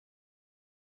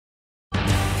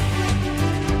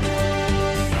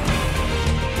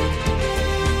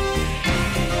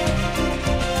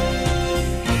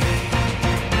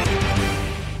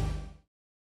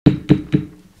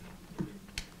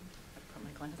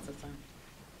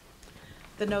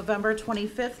The November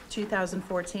 25th,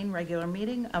 2014 regular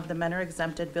meeting of the Mentor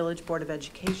Exempted Village Board of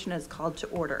Education is called to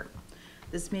order.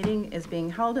 This meeting is being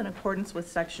held in accordance with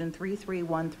Section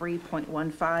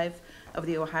 3313.15 of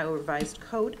the Ohio Revised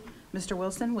Code. Mr.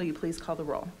 Wilson, will you please call the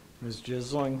roll? Ms.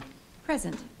 Jisling?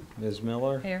 Present. Ms.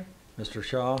 Miller? Here. Mr.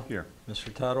 Shaw? Here.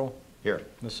 Mr. Tuttle? Here.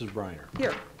 Mrs. Briner?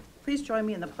 Here. Please join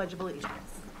me in the Pledge of Allegiance.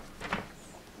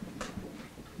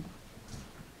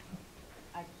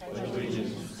 I pledge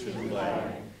allegiance to the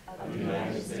flag of the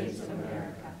United States of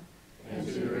America and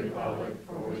to the republic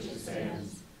for which it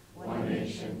stands, one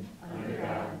nation, under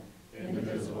God,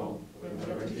 indivisible, with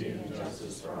liberty and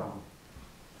justice for all.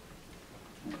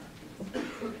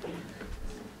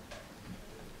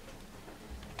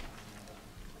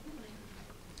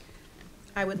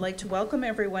 I would like to welcome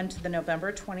everyone to the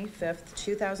November 25th,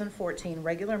 2014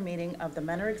 regular meeting of the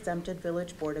Mentor Exempted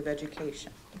Village Board of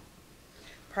Education.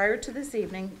 Prior to this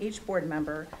evening, each board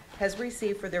member has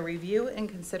received for their review and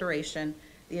consideration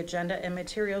the agenda and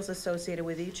materials associated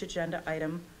with each agenda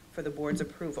item for the board's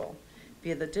approval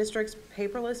via the district's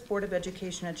paperless Board of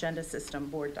Education agenda system,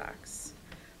 Board Docs.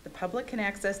 The public can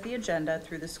access the agenda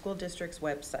through the school district's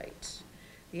website.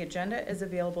 The agenda is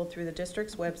available through the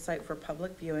district's website for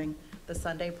public viewing the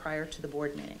Sunday prior to the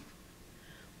board meeting.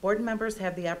 Board members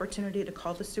have the opportunity to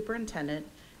call the superintendent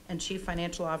and chief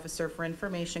financial officer for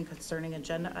information concerning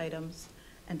agenda items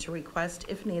and to request,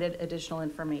 if needed, additional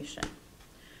information.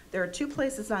 There are two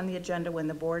places on the agenda when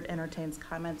the board entertains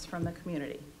comments from the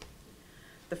community.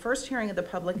 The first hearing of the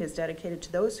public is dedicated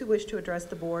to those who wish to address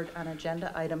the board on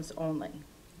agenda items only.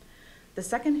 The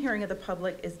second hearing of the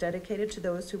public is dedicated to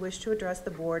those who wish to address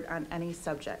the board on any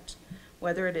subject,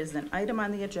 whether it is an item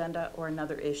on the agenda or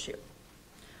another issue.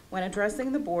 When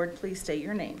addressing the board, please state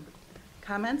your name.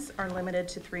 Comments are limited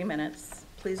to 3 minutes.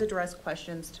 Please address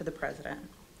questions to the president.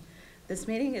 This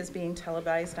meeting is being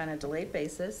televised on a delayed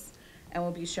basis and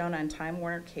will be shown on Time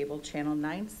Warner Cable Channel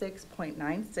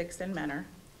 96.96 in Mentor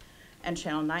and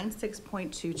Channel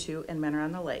 96.22 in Mentor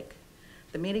on the Lake.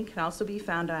 The meeting can also be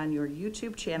found on your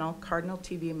YouTube channel, Cardinal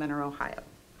TV Mentor, Ohio.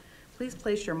 Please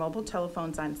place your mobile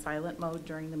telephones on silent mode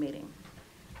during the meeting.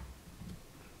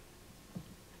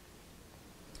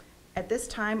 At this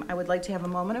time, I would like to have a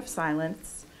moment of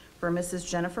silence for Mrs.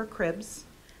 Jennifer Cribbs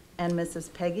and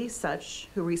Mrs. Peggy Such,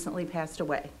 who recently passed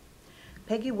away.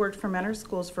 Peggy worked for Mentor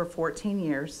Schools for 14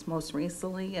 years, most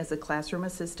recently as a classroom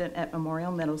assistant at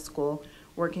Memorial Middle School,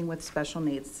 working with special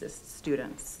needs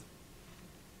students.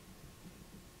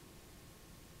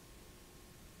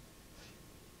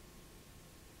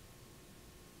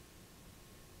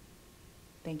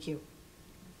 Thank you.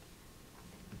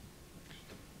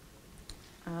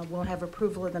 We'll have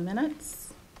approval of the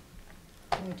minutes.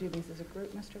 Can we do these as a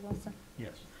group, Mr. Wilson?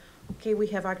 Yes. Okay, we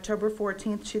have October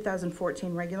 14th,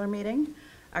 2014 regular meeting,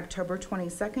 October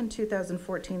 22nd,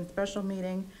 2014 special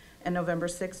meeting, and November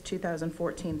 6th,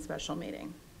 2014 special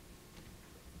meeting.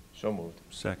 So moved.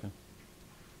 Second.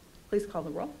 Please call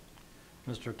the roll.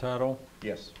 Mr. Tuttle?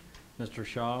 Yes. Mr.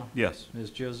 Shaw? Yes.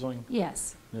 Ms. Jisling?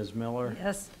 Yes. Ms. Miller?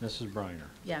 Yes. Mrs. Briner?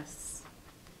 Yes.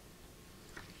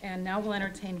 And now we'll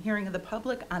entertain hearing of the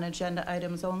public on agenda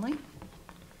items only.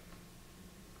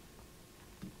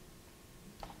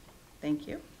 Thank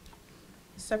you.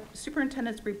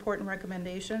 Superintendent's report and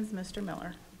recommendations, Mr.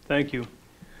 Miller. Thank you.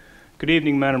 Good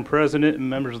evening, Madam President and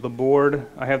members of the board.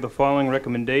 I have the following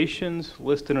recommendations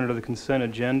listed under the consent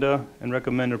agenda and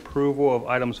recommend approval of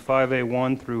items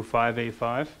 5A1 through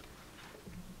 5A5.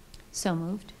 So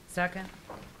moved. Second.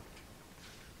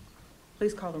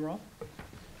 Please call the roll.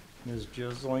 Ms.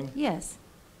 Jisling? Yes.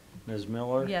 Ms.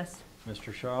 Miller? Yes.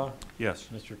 Mr. Shaw? Yes.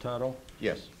 Mr. Tuttle?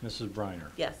 Yes. Mrs. Briner?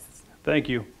 Yes. Thank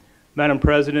you. Madam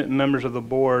President and members of the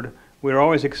board, we are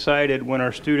always excited when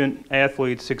our student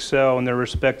athletes excel in their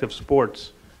respective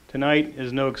sports. Tonight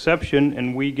is no exception,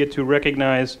 and we get to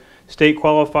recognize state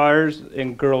qualifiers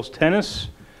in girls tennis,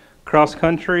 cross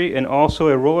country, and also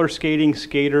a roller skating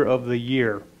skater of the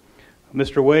year.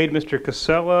 Mr. Wade, Mr.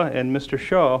 Casella, and Mr.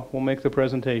 Shaw will make the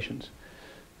presentations.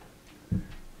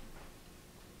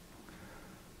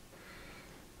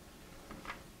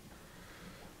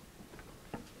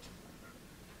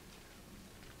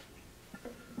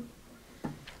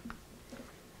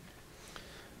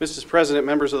 Mrs. President,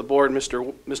 members of the board,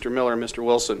 Mr. Miller, and Mr.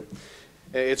 Wilson.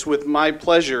 It's with my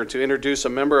pleasure to introduce a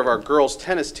member of our girls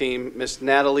tennis team, Miss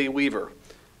Natalie Weaver.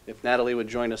 If Natalie would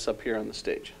join us up here on the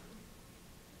stage.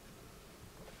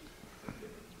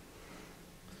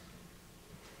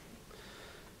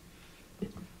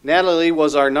 Natalie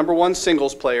was our #1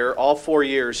 singles player all 4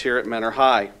 years here at Mentor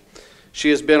High.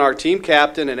 She has been our team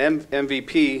captain and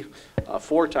MVP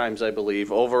 4 times, I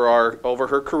believe, over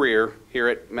her career here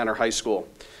at Mentor High School.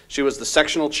 She was the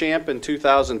sectional champ in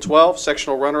 2012,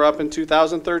 sectional runner-up in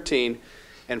 2013,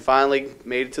 and finally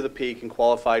made it to the peak and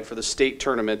qualified for the state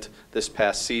tournament this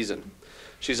past season.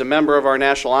 She's a member of our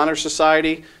National Honor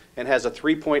Society and has a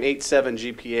 3.87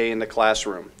 GPA in the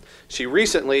classroom. She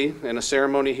recently, in a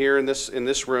ceremony here in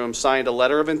this room, signed a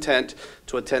letter of intent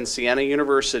to attend Siena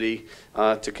University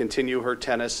to continue her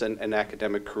tennis and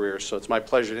academic career. So it's my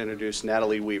pleasure to introduce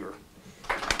Natalie Weaver.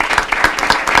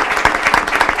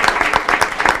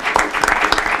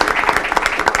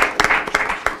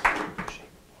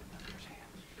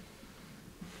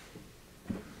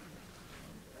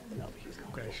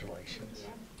 Congratulations.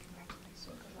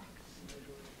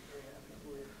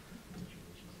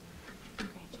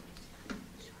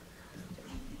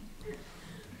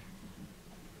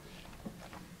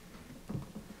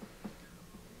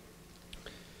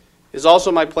 It is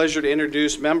also my pleasure to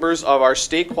introduce members of our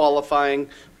state qualifying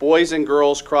boys and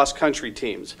girls cross country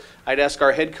teams. I'd ask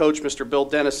our head coach, Mr. Bill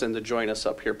Dennison, to join us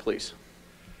up here, please.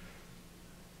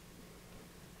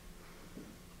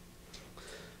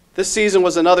 This season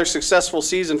was another successful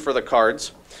season for the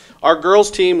Cards. Our girls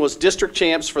team was district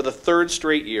champs for the 3rd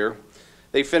straight year.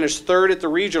 They finished 3rd at the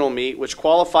regional meet, which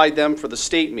qualified them for the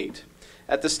state meet.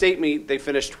 At the state meet, they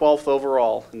finished 12th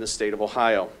overall in the state of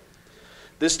Ohio.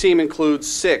 This team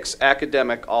includes 6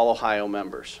 academic All-Ohio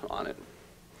members on it.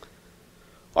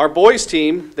 Our boys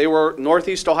team, they were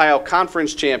Northeast Ohio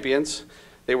Conference champions.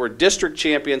 They were district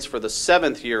champions for the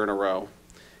 7th year in a row,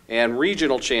 and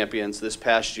regional champions this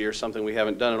past year, something we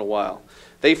haven't done in a while.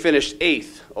 They finished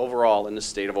 8th overall in the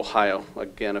state of Ohio.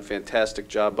 Again, a fantastic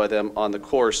job by them on the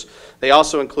course. They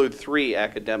also include 3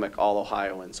 academic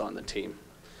All-Ohioans on the team.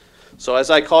 So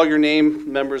as I call your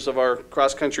name, members of our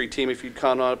cross-country team, if you'd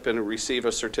come up and receive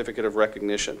a certificate of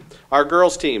recognition. Our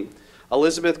girls team,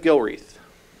 Elizabeth Gilreath.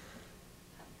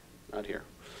 Not here.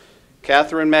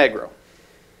 Catherine Magro.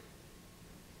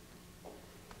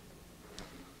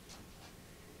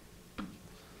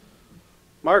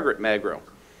 Margaret Magro.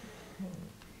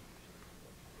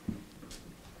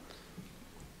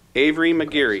 Avery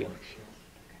McGeary.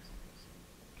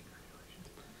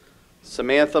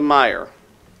 Samantha Meyer.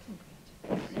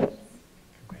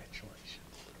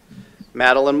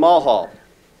 Madeline Mulhall.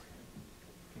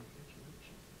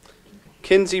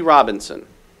 Kinsey Robinson.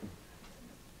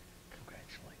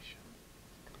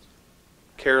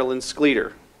 Carolyn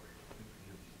Skleter.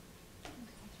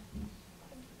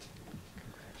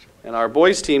 And our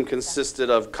boys team consisted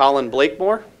of Colin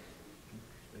Blakemore,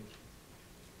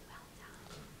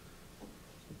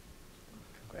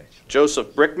 Joseph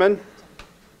Brickman,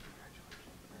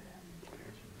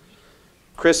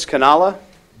 Chris Canala,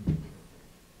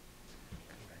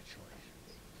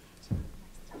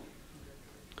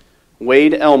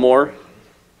 Wade Elmore,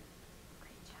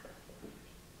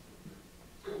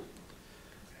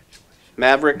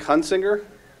 Maverick Hunsinger,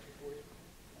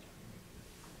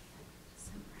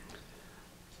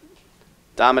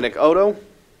 Dominic Odo,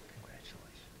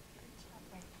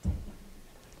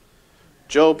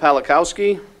 Joe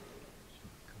Palikowski,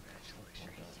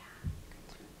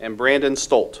 and Brandon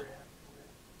Stolt.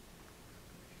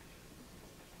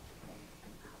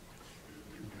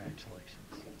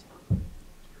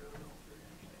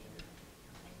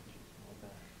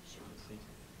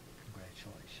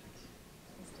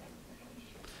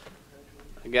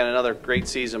 Again, another great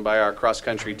season by our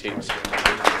cross-country teams. Well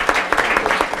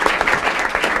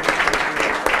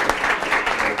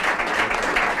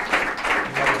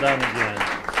done again.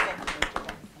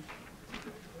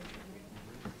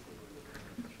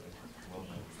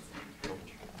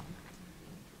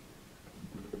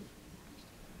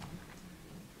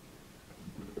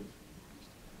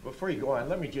 Before you go on,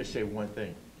 let me just say one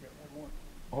thing.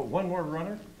 Oh, one more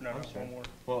runner? No, just one more.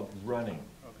 Well, running.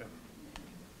 Okay.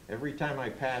 Every time I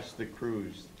pass the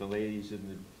crews, the ladies and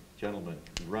the gentlemen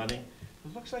running,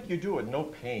 it looks like you do it, no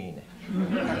pain.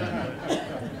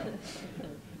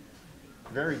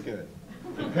 Very good.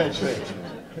 Congratulations.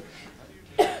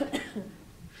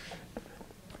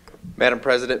 Madam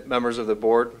President, members of the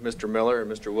board, Mr. Miller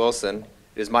and Mr. Wilson,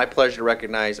 it is my pleasure to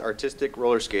recognize artistic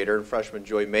roller skater and freshman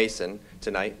Joy Mason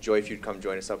tonight. Joy, if you'd come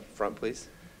join us up front, please.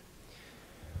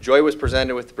 Joy was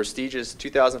presented with the prestigious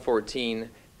 2014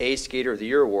 A Skater of the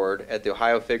Year Award at the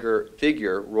Ohio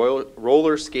Figure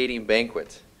Roller Skating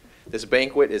Banquet. This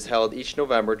banquet is held each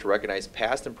November to recognize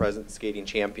past and present skating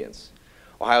champions.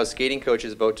 Ohio skating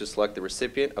coaches vote to select the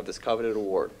recipient of this coveted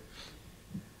award.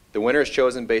 The winner is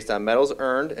chosen based on medals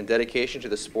earned and dedication to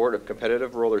the sport of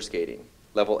competitive roller skating.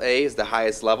 Level A is the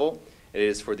highest level, and it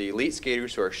is for the elite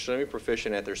skaters who are extremely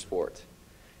proficient at their sport.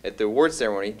 At the award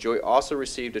ceremony, Joy also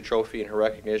received a trophy in her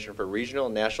recognition for regional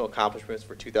and national accomplishments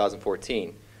for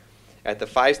 2014. At the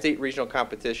 5-state regional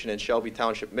competition in Shelby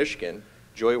Township, Michigan,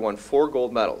 Joy won 4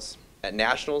 gold medals. At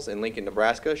nationals in Lincoln,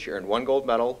 Nebraska, she earned 1 gold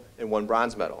medal and 1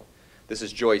 bronze medal. This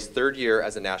is Joy's 3rd year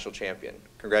as a national champion.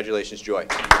 Congratulations, Joy.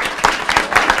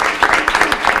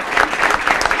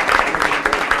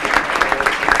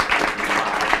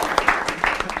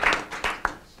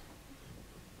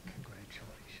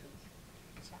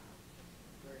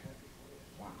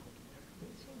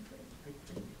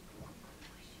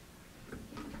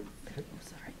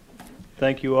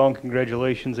 Thank you all, and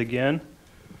congratulations again.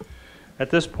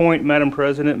 At this point, Madam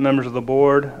President, members of the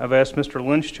board, I've asked Mr.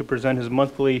 Lynch to present his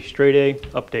monthly straight A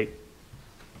update.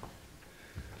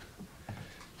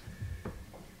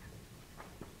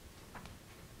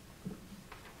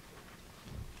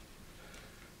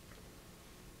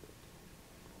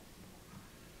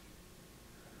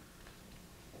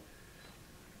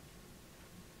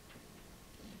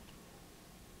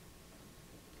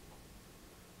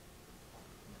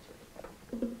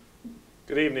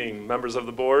 Good evening, members of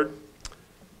the board.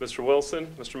 Mr. Wilson,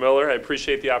 Mr. Miller, I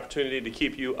appreciate the opportunity to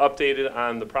keep you updated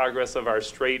on the progress of our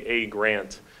Straight A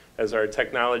grant as our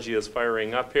technology is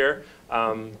firing up here.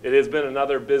 It has been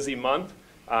another busy month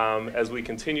as we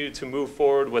continue to move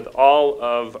forward with all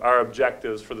of our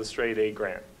objectives for the Straight A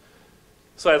grant.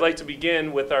 So I'd like to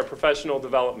begin with our Professional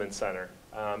Development Center.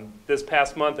 This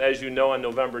past month, as you know, on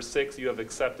November 6th, you have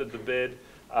accepted the bid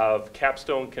of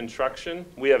Capstone Construction.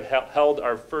 We have held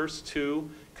our first 2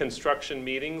 construction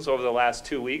meetings over the last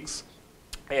 2 weeks,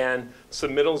 and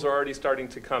submittals are already starting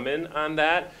to come in on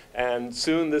that, and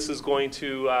soon this is going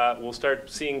to, we'll start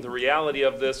seeing the reality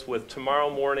of this with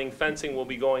tomorrow morning. Fencing will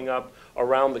be going up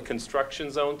around the construction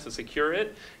zone to secure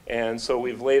it, and so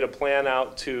we've laid a plan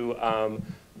out to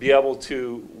be able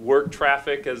to work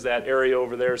traffic as that area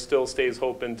over there still stays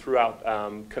open throughout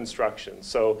construction.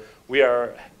 So we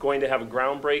are going to have a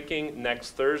groundbreaking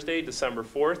next Thursday, December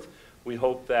 4th. We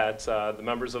hope that the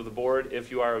members of the board,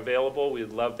 if you are available,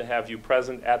 we'd love to have you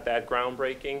present at that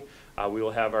groundbreaking. We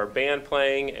will have our band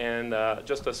playing and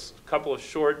just a couple of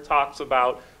short talks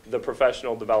about the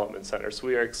Professional Development Center. So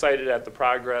we are excited at the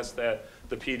progress that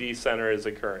the PD Center is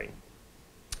occurring.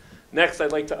 Next,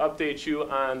 I'd like to update you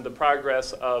on the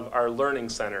progress of our Learning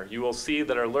Center. You will see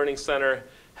that our Learning Center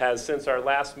has, since our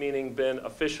last meeting, been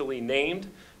officially named.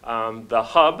 The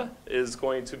Hub is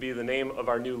going to be the name of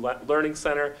our new Learning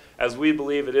Center, as we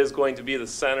believe it is going to be the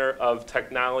center of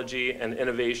technology and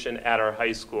innovation at our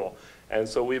high school. And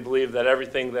so we believe that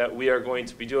everything that we are going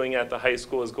to be doing at the high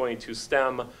school is going to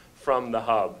stem from the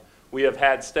Hub. We have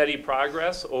had steady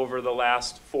progress over the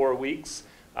last 4 weeks.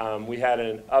 We had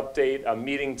an update, a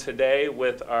meeting today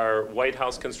with our White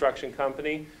House Construction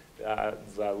Company.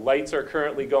 The lights are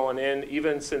currently going in.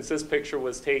 Even since this picture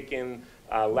was taken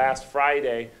last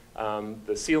Friday,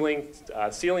 the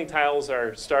ceiling tiles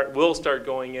will start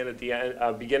going in at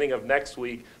the beginning of next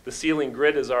week. The ceiling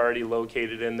grid is already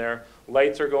located in there.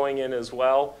 Lights are going in as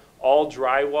well. All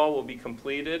drywall will be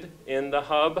completed in the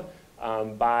Hub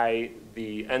by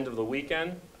the end of the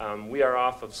weekend. We are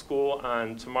off of school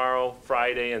on tomorrow,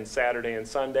 Friday, and Saturday and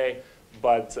Sunday,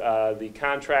 but the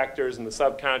contractors and the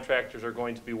subcontractors are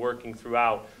going to be working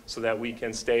throughout so that we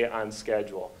can stay on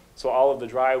schedule. So all of the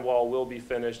drywall will be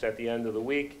finished at the end of the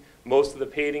week. Most of the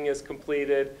painting is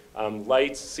completed.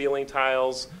 Lights, ceiling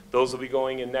tiles, those will be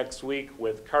going in next week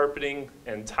with carpeting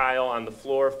and tile on the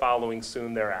floor following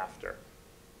soon thereafter.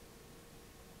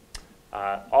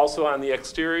 Also on the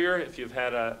exterior, if you've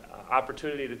had an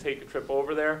opportunity to take a trip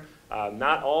over there,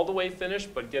 not all the way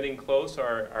finished, but getting close,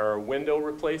 our window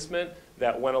replacement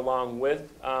that went along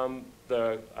with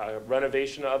the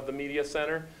renovation of the media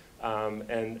center.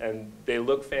 And they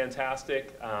look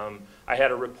fantastic. I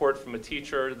had a report from a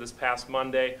teacher this past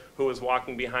Monday who was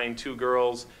walking behind 2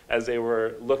 girls as they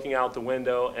were looking out the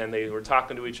window, and they were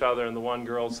talking to each other, and the one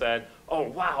girl said, "Oh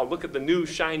wow, look at the new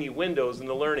shiny windows in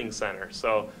the Learning Center."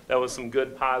 So that was some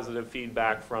good positive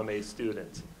feedback from a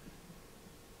student.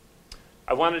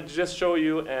 I wanted to just show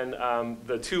you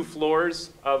the 2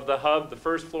 floors of the Hub, the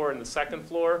first floor and the second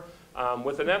floor,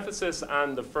 with an emphasis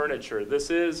on the furniture. This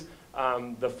is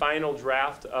the final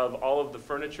draft of all of the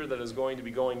furniture that is going to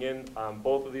be going in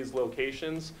both of these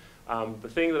locations. The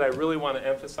thing that I really want to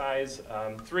emphasize,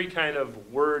 3 kind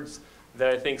of words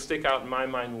that I think stick out in my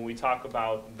mind when we talk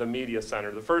about the media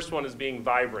center. The first one is being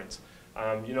vibrant.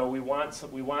 You know, we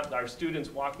want our students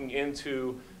walking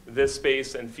into this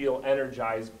space and feel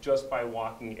energized just by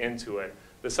walking into it.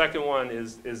 The second one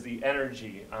is the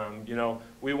energy. You know,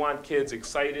 we want kids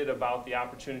excited about the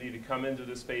opportunity to come into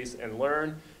this space and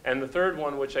learn. And the third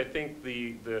one, which I think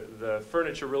the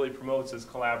furniture really promotes, is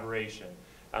collaboration.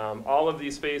 All of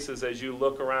these spaces, as you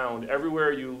look around,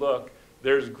 everywhere you look,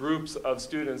 there's groups of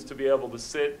students to be able to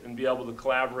sit and be able to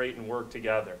collaborate and work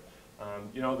together.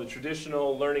 You know, the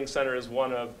traditional learning center is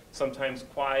one of sometimes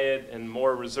quiet and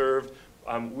more reserved.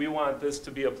 We want this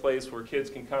to be a place where kids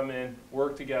can come in,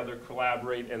 work together,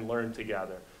 collaborate, and learn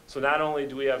together. So not only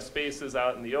do we have spaces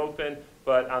out in the open,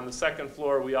 but on the second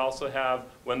floor we also have,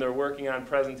 when they're working on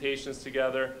presentations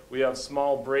together, we have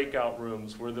small breakout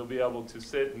rooms where they'll be able to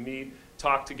sit and meet,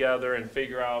 talk together, and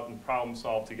figure out and problem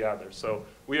solve together. So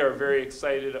we are very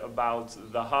excited about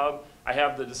the hub. I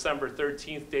have the December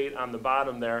 13th date on the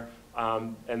bottom there.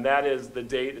 And that is the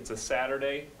date, it's a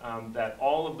Saturday, that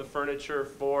all of the furniture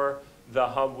for the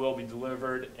hub will be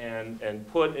delivered and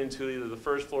put into either the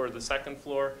first floor or the second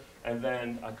floor, and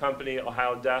then a company,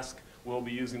 Ohio Desk, will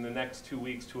be using the next 2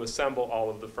 weeks to assemble all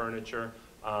of the furniture,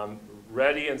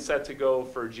 ready and set to go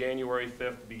for January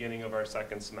 5th, beginning of our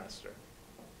second semester.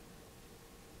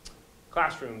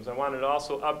 Classrooms. I wanted to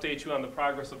also update you on the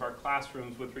progress of our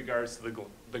classrooms with regards to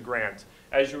the grant.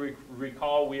 As you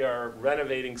recall, we are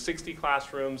renovating 60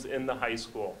 classrooms in the high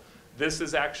school. This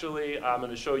is actually, I'm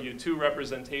going to show you two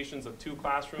representations of two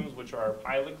classrooms, which are our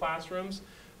pilot classrooms.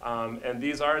 And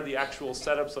these are the actual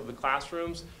setups of the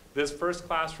classrooms. This first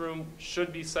classroom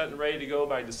should be set and ready to go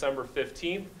by December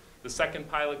 15th. The second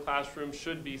pilot classroom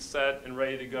should be set and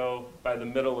ready to go by the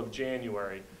middle of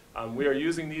January. We are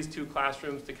using these two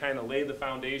classrooms to kind of lay the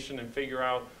foundation and figure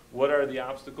out what are the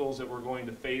obstacles that we're going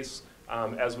to face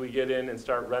as we get in and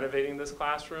start renovating this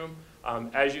classroom.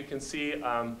 As you can see,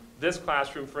 this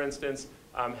classroom, for instance,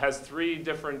 has 3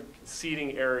 different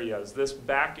seating areas. This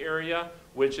back area,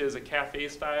 which is a cafe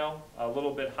style, a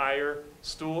little bit higher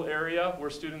stool area where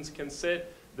students can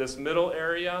sit. This middle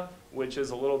area, which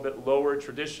is a little bit lower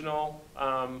traditional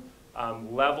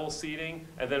level seating,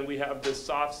 and then we have this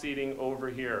soft seating over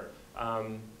here.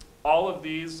 All of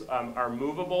these are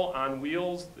movable on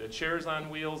wheels, the chairs on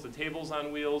wheels, the tables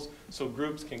on wheels, so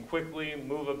groups can quickly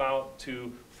move about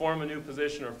to form a new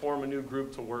position or form a new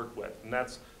group to work with. And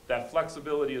that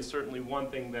flexibility is certainly one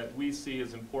thing that we see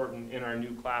as important in our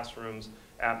new classrooms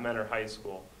at Mentor High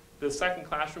School. The second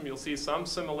classroom, you'll see some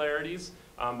similarities,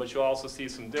 but you'll also see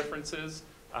some differences.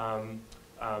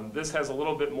 This has a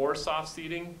little bit more soft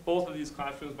seating. Both of these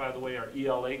classrooms, by the way, are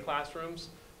ELA classrooms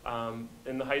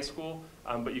in the high school,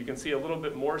 but you can see a little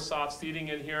bit more soft seating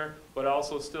in here, but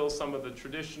also still some of the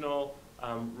traditional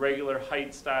regular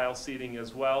height style seating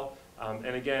as well.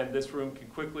 And again, this room can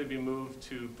quickly be moved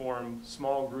to form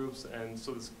small groups, and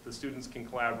so the students can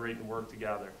collaborate and work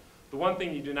together. The one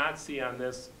thing you do not see on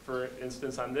this, for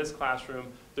instance, on this classroom,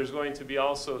 there's going to be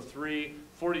also 3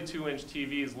 42-inch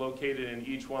TVs located in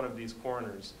each one of these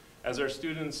corners. As our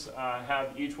students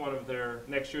have each one of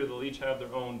next year they'll each have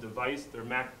their own device, their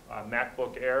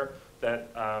MacBook Air, that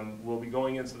will be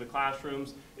going into the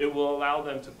classrooms. It will allow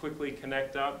them to quickly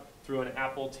connect up through an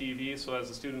Apple TV, so as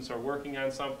the students are working on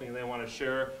something and they want to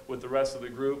share with the rest of the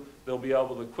group, they'll be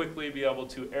able to quickly be able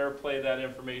to AirPlay that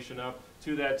information up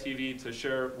to that TV to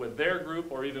share with their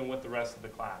group or even with the rest of the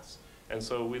class. And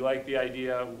so we like the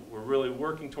idea, we're really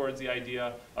working towards the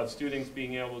idea of students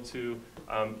being able to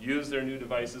use their new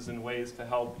devices in ways to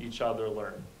help each other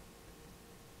learn.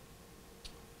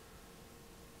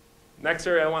 Next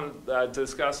area I want to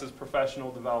discuss is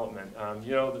professional development.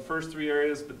 You know, the first 3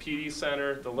 areas, the PD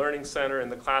Center, the Learning Center,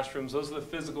 and the classrooms, those are the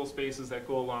physical spaces that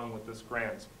go along with this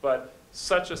grant. But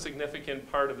such a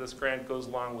significant part of this grant goes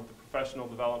along with the professional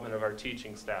development of our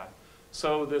teaching staff.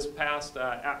 So this past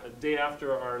day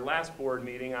after our last board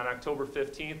meeting on October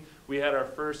 15th, we had our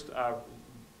first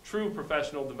true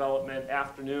professional development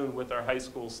afternoon with our high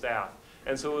school staff.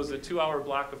 And so it was a 2-hour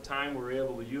block of time where we were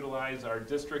able to utilize our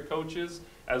district coaches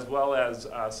as well as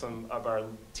some of our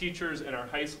teachers in our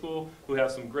high school who have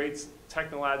some great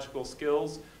technological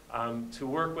skills to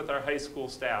work with our high school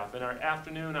staff. And our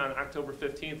afternoon on October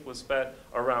 15th was spent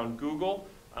around Google.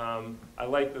 I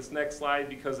like this next slide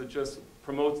because it just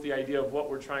promotes the idea of what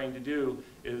we're trying to do.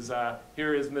 Is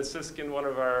here is Ms. Siskin, one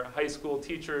of our high school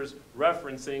teachers,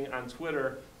 referencing on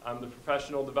Twitter the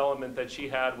professional development that she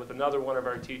had with another one of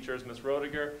our teachers, Ms.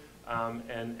 Rodiger,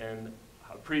 and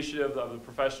appreciative of the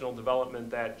professional development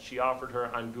that she offered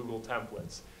her on Google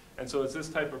Templates. And so it's this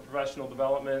type of professional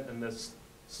development and this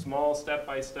small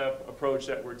step-by-step approach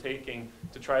that we're taking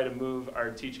to try to move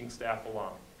our teaching staff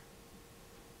along.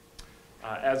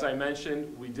 As I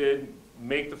mentioned, we did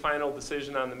make the final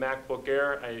decision on the MacBook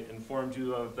Air. I informed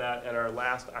you of that at our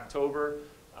last October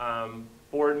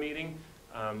board meeting.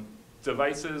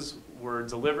 Devices were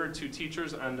delivered to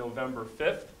teachers on November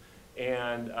 5th,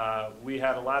 and we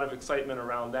had a lot of excitement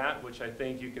around that, which I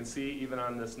think you can see even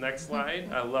on this next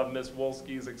slide. I love Ms.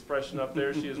 Wolski's expression up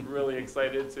there. She is really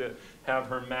excited to have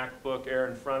her MacBook Air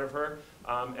in front of her.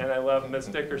 And I love Ms.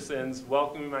 Dickerson's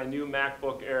welcoming my new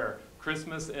MacBook Air,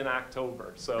 Christmas in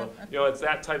October. So, you know, it's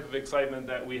that type of excitement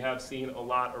that we have seen a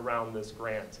lot around this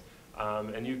grant.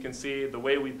 And you can see the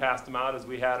way we passed them out is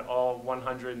we had all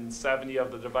 170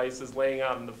 of the devices laying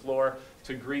out on the floor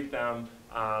to greet them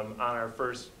on our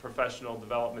first professional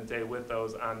development day with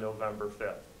those on November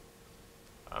 5th.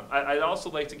 I'd also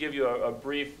like to give you a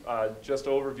brief just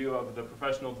overview of the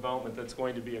professional development that's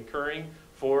going to be occurring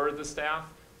for the staff.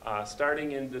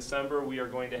 Starting in December, we are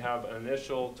going to have an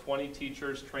initial 20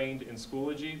 teachers trained in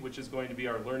Schoology, which is going to be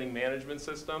our learning management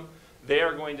system. They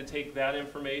are going to take that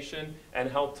information and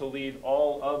help to lead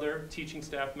all other teaching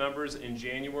staff members in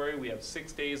January. We have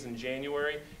 6 days in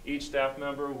January. Each staff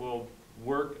member will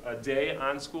work a day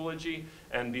on Schoology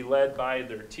and be led by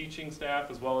their teaching staff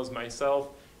as well as myself,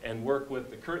 and work with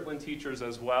the Kirtland teachers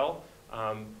as well.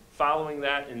 Following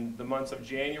that, in the months of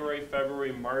January,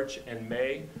 February, March, and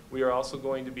May, we are also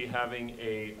going to be having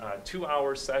a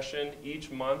 2-hour session each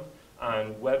month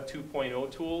on Web 2.0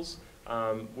 tools.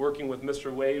 Working with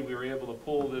Mr. Wade, we were able to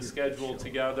pull this schedule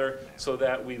together so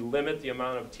that we limit the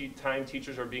amount of time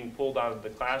teachers are being pulled out of the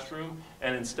classroom,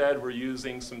 and instead we're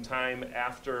using some time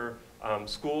after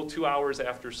school, 2 hours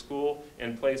after school,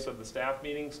 in place of the staff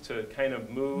meetings to kind of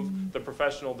move the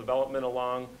professional development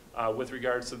along with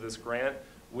regards to this grant.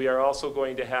 We are also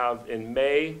going to have in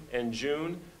May and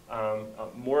June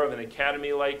more of an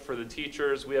academy-like for the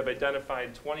teachers. We have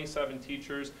identified 27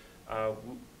 teachers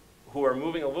who are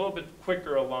moving a little bit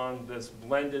quicker along this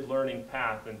blended learning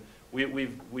path. And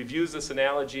we've used this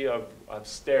analogy of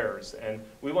stairs, and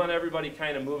we want everybody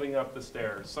kind of moving up the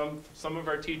stairs. Some of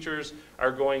our teachers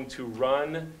are going to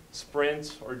run,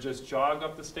 sprint, or just jog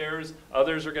up the stairs.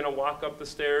 Others are going to walk up the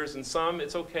stairs, and some,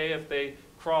 it's okay if they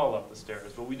crawl up the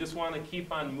stairs, but we just want to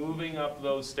keep on moving up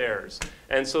those stairs.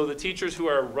 And so the teachers who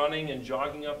are running and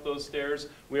jogging up those stairs,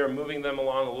 we are moving them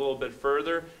along a little bit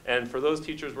further. And for those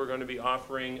teachers, we're going to be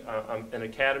offering an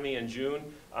academy in June,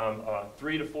 a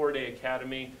 3 to 4 day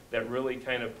academy that really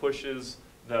kind of pushes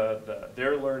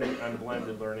their learning on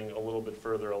blended learning a little bit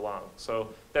further along. So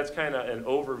that's kind of an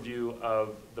overview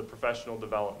of the professional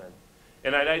development.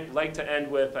 And I'd like to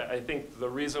end with, I think the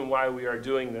reason why we are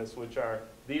doing this, which are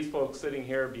these folks sitting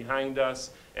here behind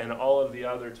us and all of the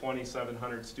other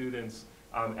 2,700 students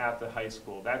at the high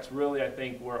school. That's really, I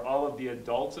think, where all of the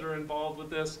adults that are involved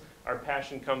with this, our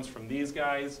passion comes from these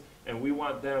guys, and we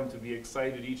want them to be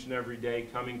excited each and every day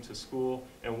coming to school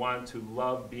and want to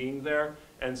love being there.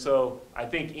 And so I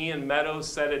think Ian Meadows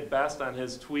said it best on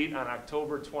his tweet on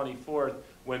October 24th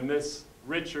when Ms.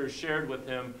 Richards shared with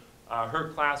him her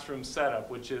classroom setup,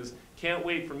 which is, can't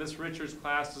wait for Ms. Richards'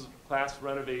 class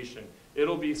renovation.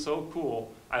 It'll be so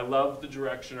cool. I love the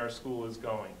direction our school is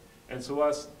going. And so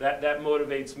that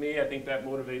motivates me. I think that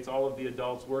motivates all of the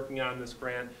adults working on this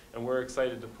grant, and we're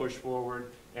excited to push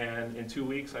forward. And in 2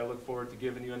 weeks, I look forward to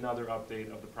giving you another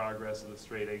update of the progress of the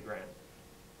Straight A grant.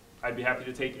 I'd be happy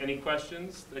to take any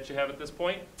questions that you have at this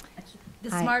point. The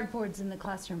smart boards in the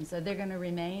classrooms, are they going to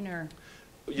remain, or?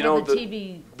 You know,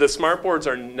 the smart boards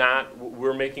are not,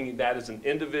 we're making that as an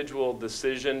individual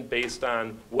decision based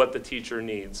on what the teacher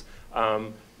needs.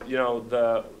 You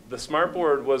know, the smart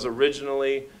board was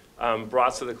originally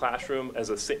brought to the classroom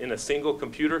as in a single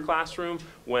computer classroom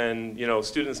when, you know,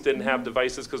 students didn't have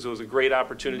devices, because it was a great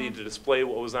opportunity to display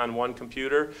what was on one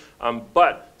computer.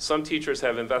 But some teachers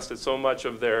have invested so much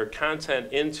of their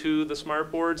content into the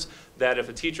smart boards that if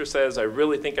a teacher says, I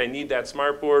really think I need that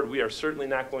smart board, we are certainly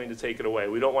not going to take it away.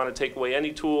 We don't want to take away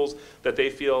any tools that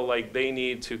they feel like they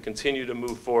need to continue to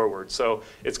move forward. So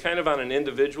it's kind of on an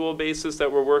individual basis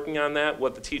that we're working on that.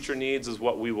 What the teacher needs is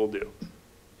what we will do.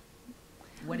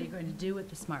 What are you going to do with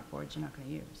the smart boards you're not going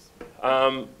to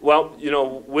use? Well, you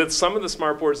know, with some of the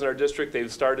smart boards in our district,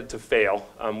 they've started to fail.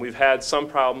 We've had some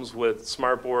problems with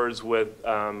smart boards with,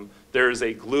 there is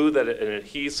a glue, an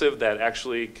adhesive that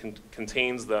actually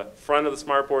contains the front of the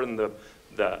smart board and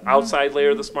the outside layer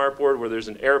of the smart board where there's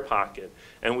an air pocket.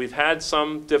 And we've had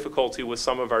some difficulty with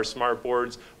some of our smart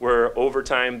boards where over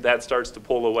time that starts to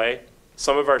pull away.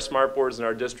 Some of our smart boards in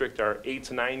our district are 8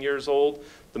 to 9 years old.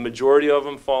 The majority of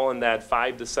them fall in that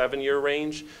 5 to 7 year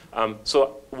range.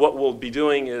 So what we'll be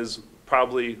doing is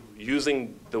probably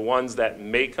using the ones that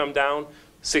may come down,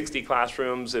 60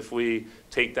 classrooms if we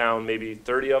take down maybe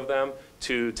 30 of them,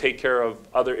 to take care of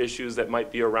other issues that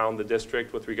might be around the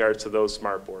district with regards to those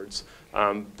smart boards.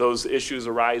 Those issues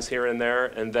arise here and there,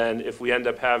 and then if we end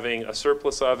up having a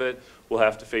surplus of it, we'll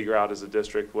have to figure out as a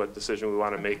district what decision we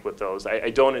want to make with those.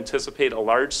 I don't anticipate a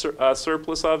large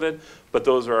surplus of it, but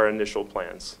those are our initial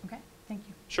plans. Okay, thank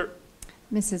you. Sure.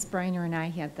 Mrs. Briner and I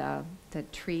had the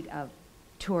treat of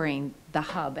touring the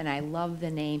hub, and I love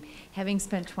the name. Having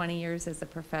spent 20 years as a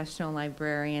professional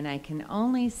librarian, I can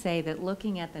only say that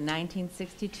looking at the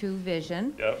 1962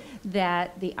 vision Yep.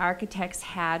 that the architects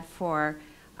had for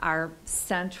our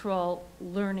central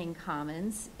learning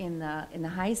commons in the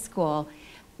high school,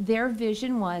 their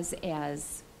vision was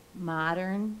as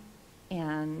modern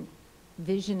and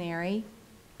visionary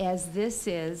as this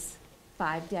is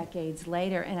 5 decades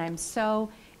later. And I'm so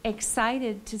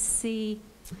excited to see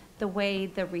the way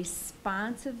the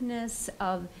responsiveness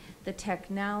of the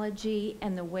technology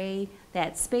and the way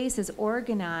that space is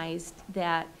organized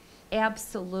that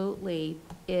absolutely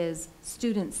is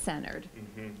student-centered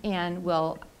and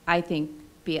will, I think,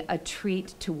 be a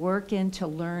treat to work in, to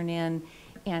learn in,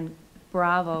 and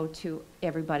bravo to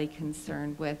everybody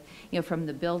concerned with, from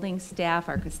the building staff,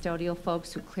 our custodial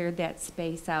folks who cleared that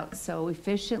space out so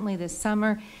efficiently this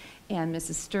summer, and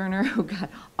Mrs. Sterner, who got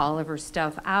all of her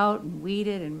stuff out and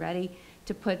weeded and ready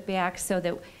to put back, so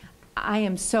that I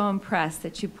am so impressed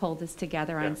that you pulled this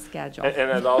together on schedule. And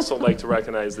I'd also like to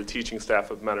recognize the teaching staff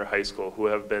of Mentor High School, who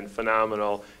have been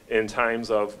phenomenal in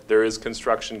times of there is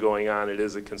construction going on. It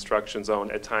is a construction zone.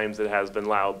 At times it has been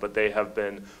loud, but they have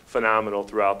been phenomenal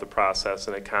throughout the process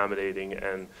and accommodating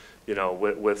and,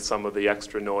 with some of the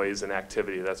extra noise and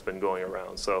activity that's been going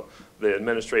around. So the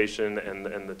administration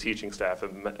and the teaching staff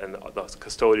and the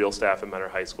custodial staff at Mentor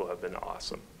High School have been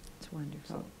awesome. It's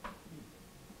wonderful.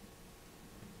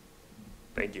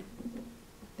 Thank you.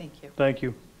 Thank you. Thank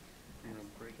you.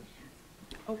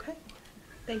 Okay.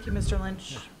 Thank you, Mr.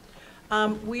 Lynch.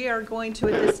 We are going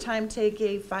to, at this time, take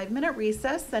a 5-minute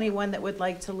recess. Anyone that would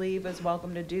like to leave is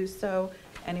welcome to do so.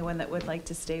 Anyone that would like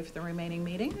to stay for the remaining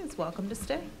meeting is welcome to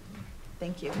stay.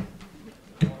 Thank you.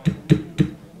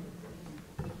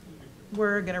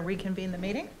 We're going to reconvene the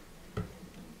meeting.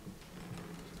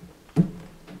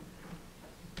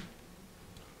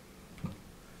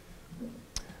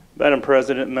 Madam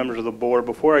President, members of the board,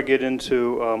 before I get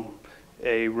into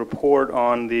a report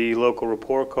on the local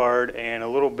report card and a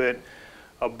little bit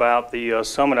about the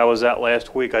summit I was at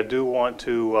last week, I do want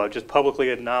to just publicly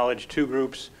acknowledge 2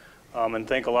 groups and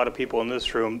thank a lot of people in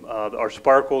this room, our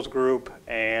Sparkles group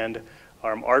and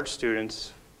our art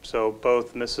students. So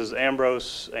both Mrs.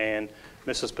 Ambrose and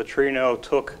Mrs. Petrino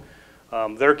took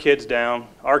their kids down,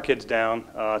 our kids down,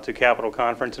 to Capitol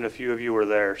Conference, and a few of you were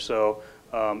there. So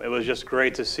it was just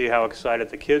great to see how excited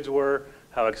the kids were,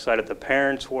 how excited the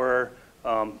parents were,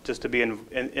 just to be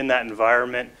in that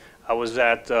environment. I was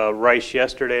at Rice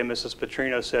yesterday. Mrs.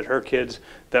 Petrino said her kids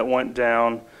that went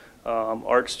down,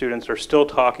 art students, are still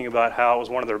talking about how it was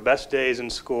one of their best days in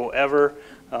school ever,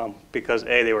 because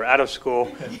A, they were out of school,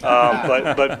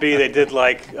 but B, they did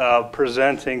like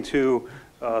presenting to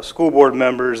school board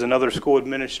members and other school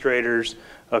administrators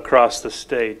across the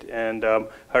state, and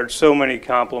heard so many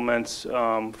compliments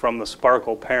from the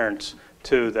Sparkle parents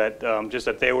too, that just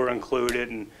that they were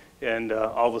included and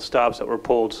all the stops that were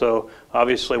pulled. So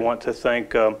obviously want to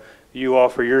thank you all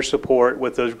for your support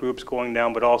with those groups going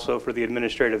down, but also for the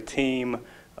administrative team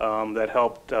that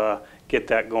helped get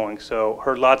that going. So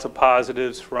heard lots of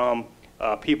positives from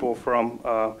people from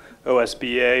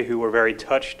OSBA who were very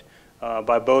touched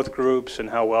by both groups and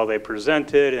how well they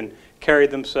presented and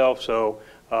carried themselves. So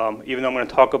even though I'm going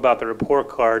to talk about the report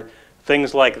card,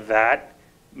 things like that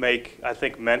make, I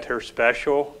think, Mentor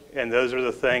special. And those are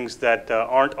the things that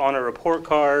aren't on a report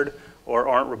card or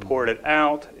aren't reported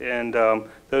out. And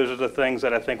those are the things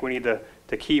that I think we need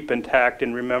to keep intact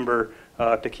and remember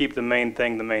to keep the main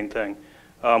thing the main thing.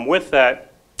 With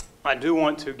that, I do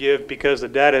want to give, because the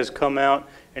data has come out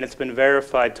and it's been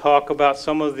verified, talk about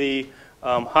some of the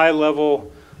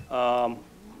high-level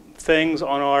things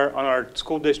on our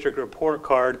school district report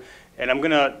card, and I'm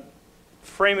going to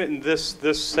frame it in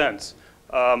this sense.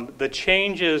 The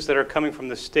changes that are coming from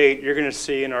the state, you're going to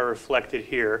see and are reflected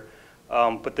here,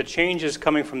 but the changes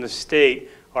coming from the state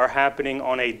are happening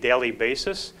on a daily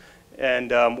basis,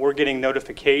 and we're getting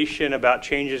notification about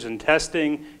changes in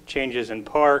testing, changes in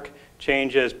park,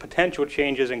 potential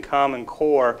changes in Common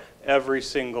Core every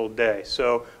single day.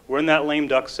 So we're in that lame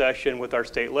duck session with our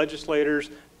state legislators.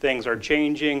 Things are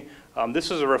changing. This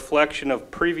is a reflection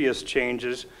of previous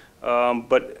changes,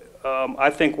 but I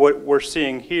think what we're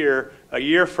seeing here, a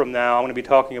year from now, I'm going to be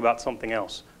talking about something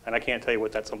else. And I can't tell you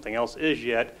what that something else is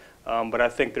yet, but I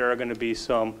think there are going to be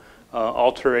some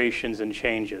alterations and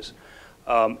changes.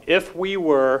 If we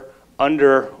were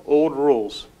under old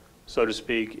rules, so to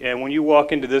speak, and when you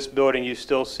walk into this building, you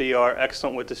still see our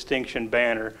Excellent with Distinction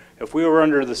banner. If we were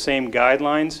under the same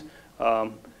guidelines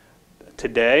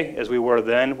today as we were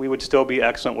then, we would still be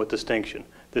Excellent with Distinction.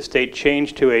 The state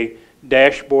changed to a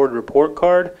dashboard report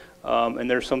card, and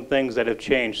there's some things that have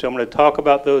changed. So I'm going to talk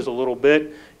about those a little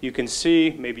bit. You can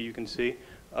see, maybe you can see,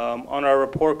 on our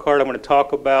report card, I'm going to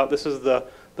talk about, this is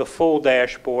the full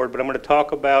dashboard, but I'm going to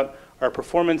talk about our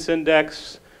performance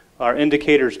index, our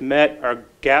indicators met, our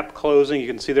gap closing. You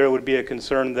can see there would be a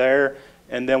concern there.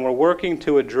 And then we're working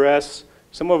to address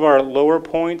some of our lower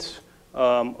points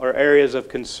or areas of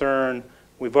concern.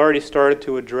 We've already started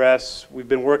to address, we've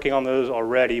been working on those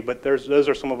already, but those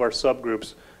are some of our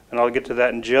subgroups, and I'll get to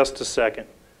that in just a second.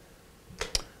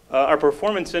 Our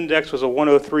performance index was a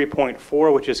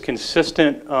 103.4, which is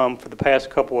consistent for the past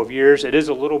couple of years. It is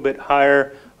a little bit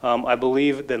higher, I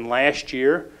believe, than last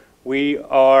year. We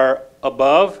are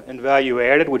above in value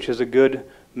added, which is a good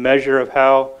measure of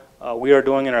how we are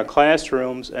doing in our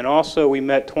classrooms. And also we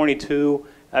met 22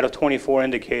 out of 24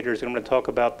 indicators, and I'm going to talk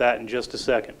about that in just a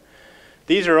second.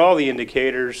 These are all the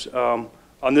indicators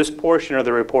on this portion of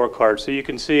the report card. So you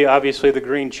can see, obviously, the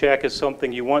green check is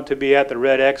something you want to be at, the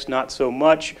red X not so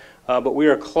much, but we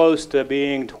are close to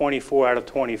being 24 out of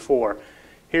 24.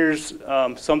 Here's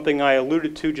something I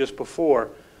alluded to just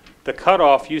before. The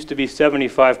cutoff used to be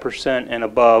 75% and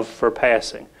above for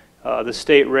passing. The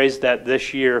state raised that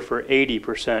this year for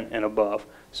 80% and above.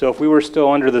 So if we were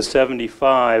still under the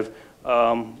 75,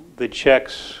 the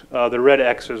checks, the red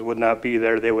X's would not be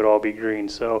there. They would all be green.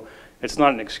 So it's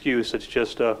not an excuse. It's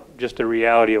just a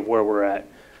reality of where we're at.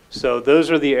 So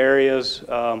those are the areas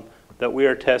that we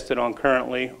are tested on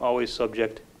currently, always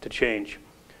subject to change.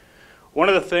 One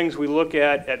of the things we look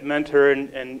at Mentor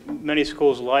and many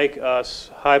schools like us,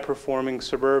 high-performing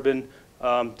suburban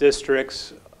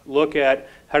districts, look at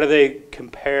how do they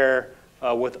compare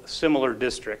with similar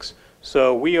districts.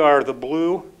 So we are the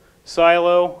blue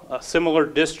silo. Similar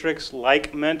districts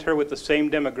like Mentor with the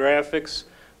same demographics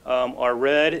are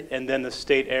red, and then the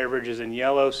state average is in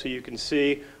yellow. So you can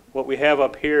see what we have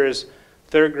up here is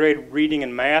third grade reading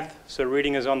and math. So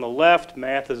reading is on the left,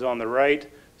 math is on the right.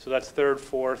 So that's third,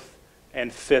 fourth,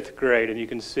 and fifth grade. And you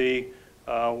can see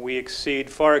we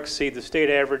far exceed the state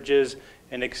averages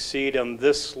and exceed on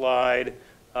this slide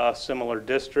similar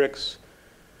districts.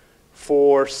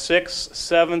 For 6th,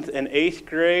 7th, and 8th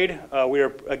grade, we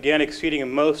are again exceeding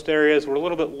in most areas. We're a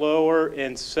little bit lower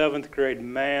in 7th grade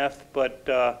math, but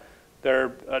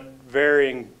there are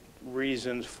varying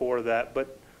reasons for that.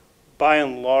 But by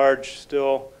and large,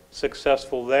 still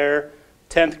successful there.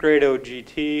 10th grade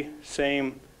OGT,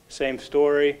 same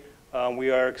story.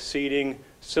 We are exceeding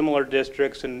similar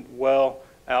districts and well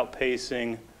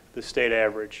outpacing the state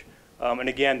average. And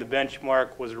again, the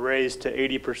benchmark was raised to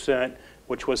 80%,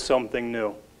 which was something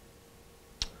new.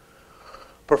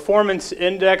 Performance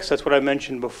index, that's what I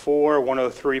mentioned before,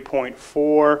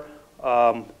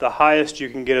 103.4. The highest you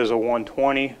can get is a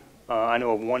 120. I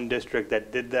know of one district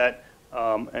that did that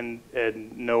and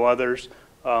no others.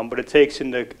 But it takes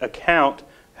into account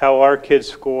how our kids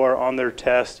score on their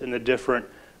test in the different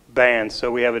bands. So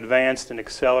we have advanced and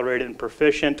accelerated and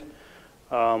proficient,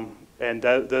 and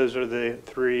those are the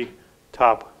three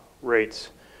top rates.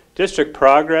 District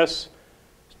progress,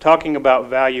 talking about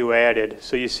value added.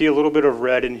 So you see a little bit of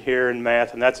red in here in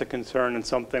math, and that's a concern and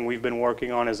something we've been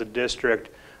working on as a district.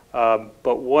 But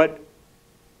what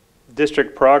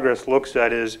district progress looks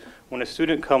at is when a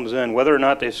student comes in, whether or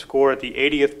not they score at the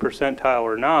 80th percentile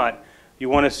or not, you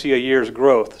want to see a year's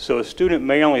growth. So a student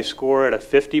may only score at a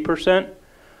 50%,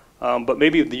 but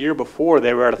maybe the year before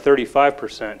they were at a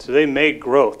 35%. So they made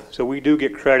growth. So we do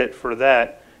get credit for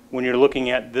that when you're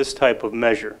looking at this type of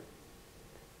measure.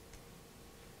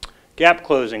 Gap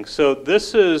closing. So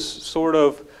this is sort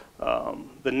of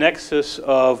the nexus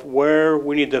of where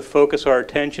we need to focus our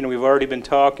attention. We've already been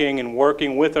talking and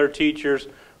working with our teachers,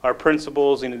 our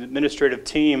principals, and the administrative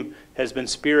team has been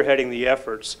spearheading the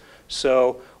efforts.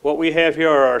 So what we have here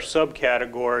are our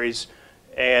subcategories,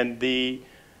 and the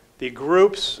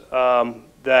groups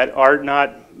that are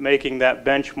not making that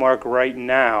benchmark right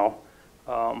now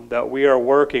that we are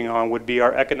working on would be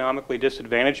our economically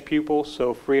disadvantaged pupils,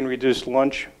 so free and reduced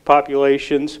lunch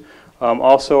populations,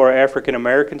 also our African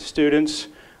American students,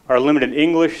 our limited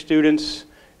English students,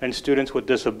 and students with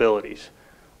disabilities.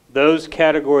 Those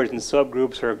categories and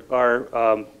subgroups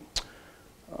are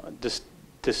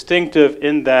distinctive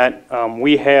in that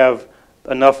we have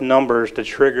enough numbers to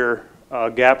trigger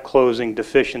gap closing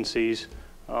deficiencies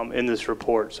in this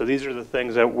report. So these are the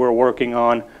things that we're working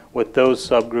on with those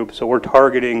subgroups. So we're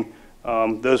targeting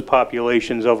those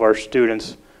populations of our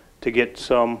students to get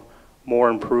some more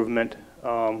improvement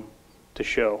to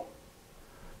show.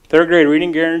 Third grade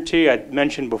reading guarantee, I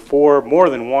mentioned before more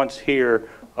than once here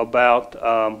about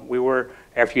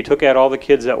after you took out all the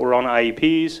kids that were on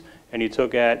IEPs and you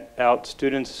took out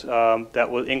students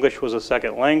that English was a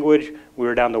second language, we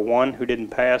were down to one who didn't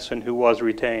pass and who was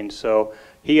retained. So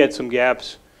he had some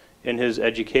gaps in his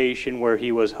education where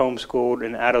he was homeschooled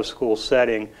in out of school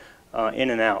setting in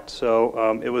and out.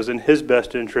 So it was in his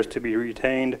best interest to be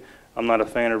retained. I'm not a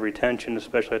fan of retention,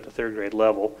 especially at the third grade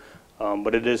level,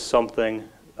 but it is something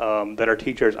that our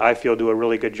teachers, I feel, do a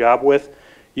really good job with.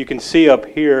 You can see up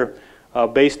here,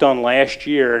 based on last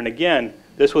year, and again,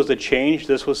 this was a change,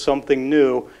 this was something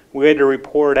new. We had to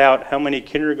report out how many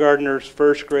kindergartners,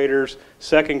 first graders,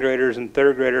 second graders, and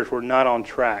third graders were not on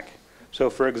track. So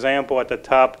for example, at the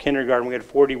top kindergarten, we had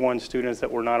 41 students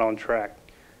that were not on track.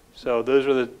 So those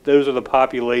are the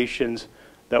populations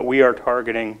that we are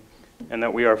targeting and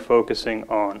that we are focusing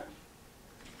on.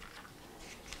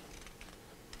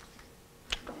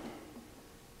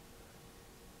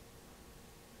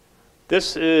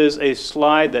 This is a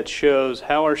slide that shows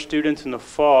how our students in the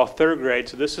fall, third grade,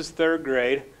 so this is third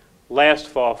grade, last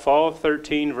fall, fall of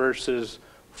 13 versus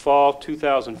fall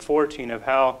 2014 of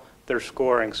how they're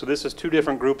scoring. So this is two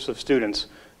different groups of students.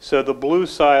 So the blue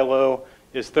silo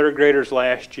is third graders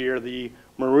last year. The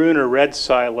maroon or red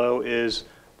silo is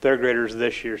third graders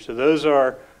this year. So those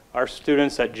are our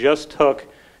students that just took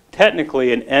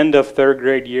technically an end of third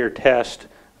grade year test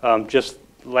just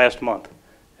last month.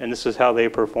 And this is how they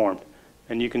performed.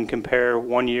 And you can compare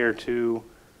one year to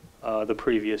the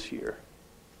previous year.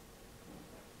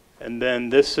 And then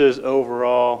this is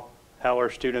overall how our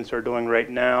students are doing right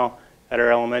now at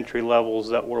our elementary levels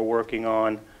that we're working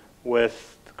on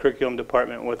with the curriculum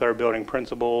department, with our building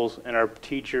principals, and our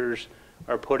teachers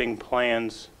are putting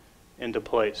plans into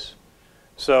place.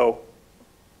 So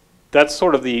that's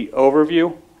sort of the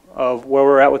overview of where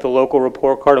we're at with the local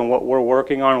report card and what we're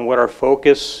working on and what our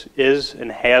focus is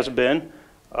and has been.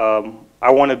 I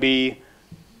want to be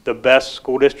the best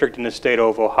school district in the state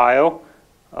of Ohio,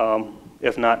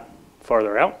 if not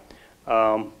farther out.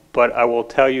 But I will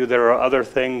tell you there are other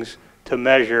things to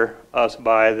measure us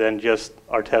by than just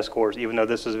our test scores, even though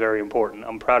this is very important.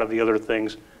 I'm proud of the other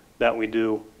things that we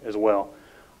do as well.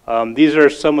 These are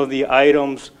some of the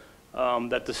items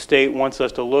that the state wants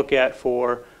us to look at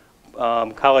for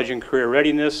college and career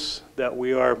readiness that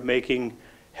we are making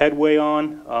headway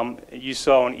on. You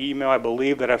saw an email, I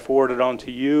believe, that I forwarded on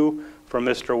to you from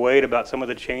Mr. Wade about some of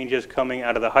the changes coming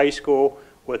out of the high school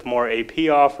with more AP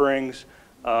offerings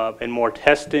and more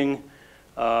testing,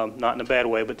 not in a bad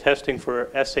way, but testing for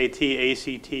SAT,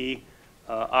 ACT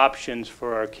options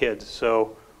for our kids.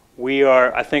 So we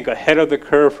are, I think, ahead of the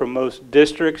curve for most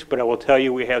districts, but I will tell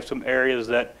you we have some areas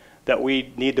that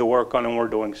we need to work on, and we're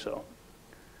doing so.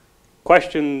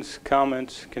 Questions,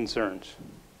 comments, concerns?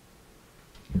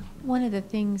 One of the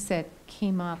things that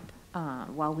came up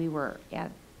while we were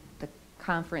at the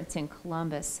conference in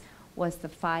Columbus was the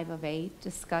 5 of 8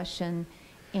 discussion.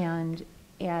 And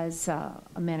as a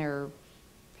Mentor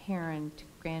parent,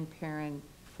 grandparent,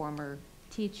 former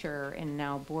teacher, and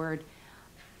now board,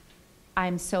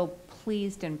 I'm so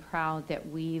pleased and proud that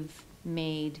we've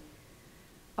made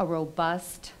a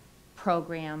robust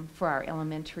program for our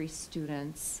elementary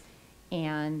students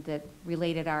and that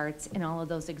related arts and all of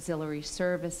those auxiliary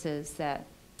services that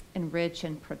enrich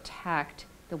and protect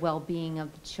the well-being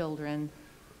of the children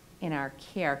in our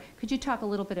care. Could you talk a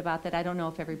little bit about that? I don't know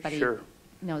if everybody Sure.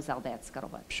 knows all that,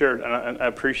 Scuttlebutt. Sure, and I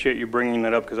appreciate you bringing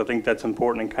that up because I think that's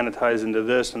important and kind of ties into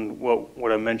this and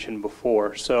what I mentioned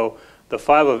before. So the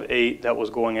 5 of 8 that was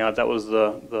going out, that was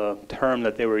the term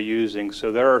that they were using.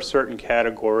 So there are certain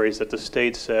categories that the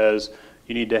state says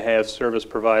you need to have service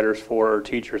providers for or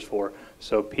teachers for.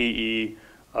 So PE,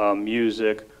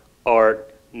 music,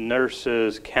 art,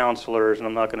 nurses, counselors, and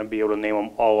I'm not going to be able to name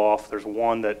them all off. There's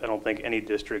one that I don't think any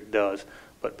district does.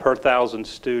 But per 1,000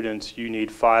 students, you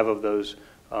need 5 of those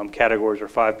categories or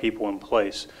 5 people in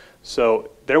place.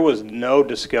 So there was no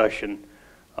discussion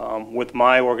with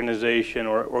my organization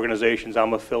or organizations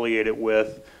I'm affiliated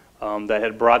with that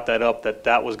had brought that up,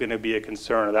 that was going to be a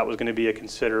concern, or that was going to be a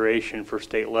consideration for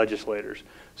state legislators.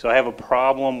 So I have a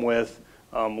problem with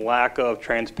lack of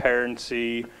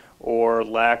transparency or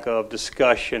lack of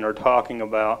discussion or talking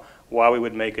about why we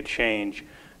would make a change.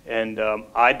 And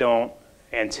I don't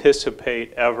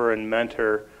anticipate ever in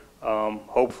Mentor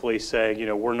hopefully saying, you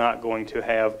know, we're not going to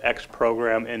have X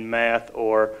program in math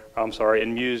or, I'm sorry,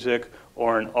 in music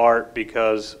or in art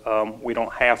because we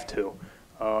don't have to.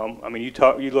 I mean,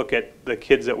 you look at the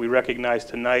kids that we recognize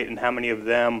tonight and how many of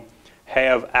them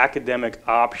have academic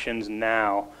options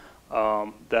now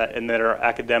that are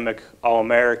academic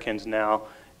All-Americans now.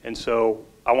 And so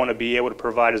I want to be able to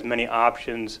provide as many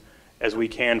options as we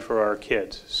can for our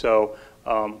kids. So,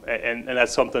 and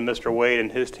that's something Mr. Wade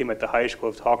and his team at the high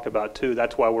school have talked about too.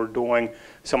 That's why we're doing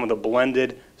some of the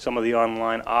blended, some of the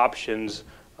online options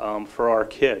for our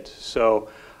kids. So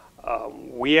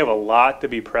we have a lot to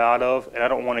be proud of, and I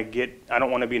don't want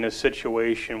to be in a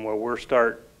situation where we're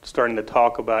starting to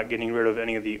talk about getting rid of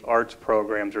any of the arts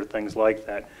programs or things like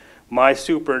that. My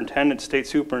state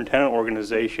superintendent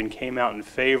organization came out in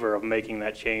favor of making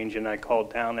that change, and I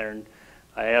called down there and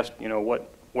I asked,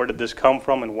 where did this come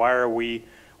from, and why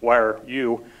are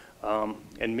you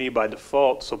and me by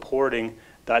default supporting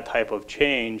that type of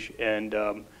change? And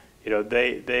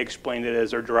they explained it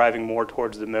as they're driving more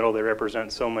towards the middle. They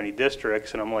represent so many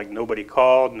districts, and I'm like, nobody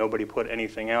called, nobody put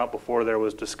anything out before there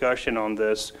was discussion on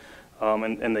this,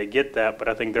 and they get that, but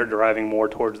I think they're driving more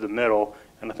towards the middle,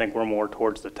 and I think we're more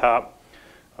towards the top,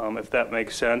 if that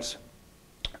makes sense.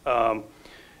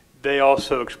 They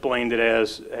also explained it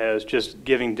as just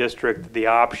giving district the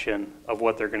option of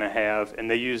what they're going to have, and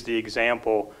they used the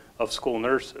example of school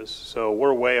nurses. So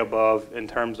we're way above in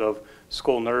terms of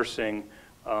school nursing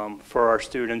for our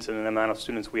students and the amount of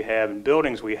students we have and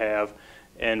buildings we have.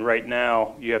 And right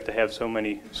now, you have to have so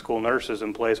many school nurses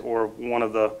in place, or one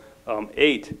of the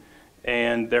 8.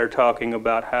 And they're talking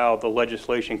about how the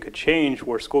legislation could change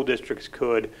where school districts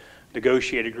could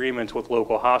negotiate agreements with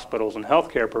local hospitals and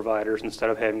healthcare providers instead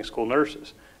of having school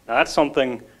nurses. Now that's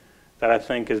something that I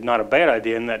think is not a bad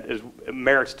idea, and that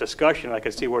merits discussion. I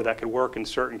could see where that could work in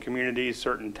certain communities,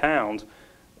 certain towns.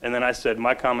 And then I said,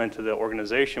 my comment to the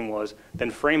organization was,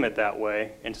 then frame it that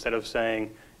way instead of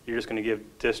saying you're just going to give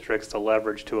districts the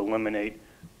leverage to eliminate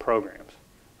programs.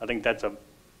 I think that's a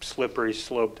slippery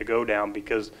slope to go down,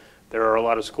 because there are a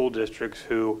lot of school districts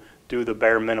who do the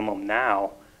bare minimum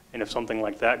now. And if something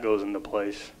like that goes into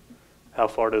place, how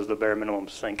far does the bare minimum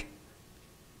sink?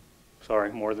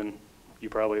 Sorry, more than you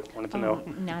probably wanted to know.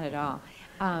 Not at all.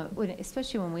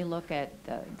 Especially when we look at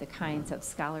the kinds of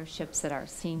scholarships that our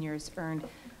seniors earned,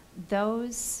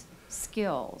 those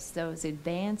skills, those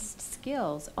advanced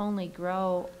skills, only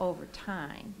grow over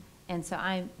time. And so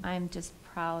I'm just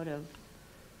proud of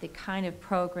the kind of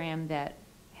program that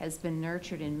has been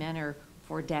nurtured in Mentor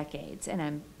for decades, and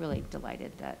I'm really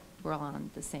delighted that we're all on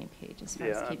the same page as far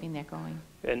as keeping that going.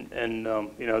 And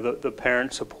the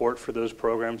parent support for those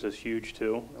programs is huge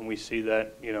too, and we see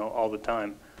that all the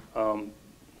time.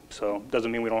 So it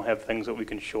doesn't mean we don't have things that we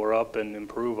can shore up and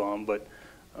improve on, but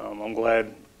I'm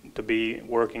glad to be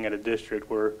working at a district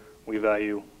where we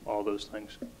value all those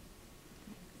things.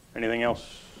 Anything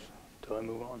else till I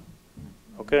move on?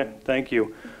 Okay, thank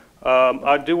you.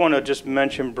 I do want to just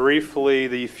mention briefly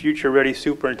the Future Ready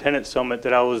Superintendent Summit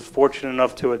that I was fortunate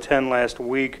enough to attend last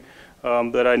week,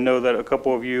 that I know that a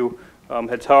couple of you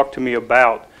had talked to me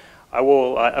about. I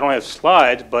don't have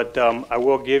slides, but I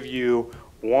will give you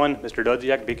one, Mr.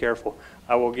 Dudziak, be careful.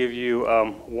 I will give you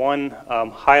one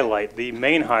highlight, the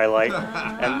main highlight.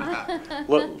 And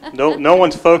look, no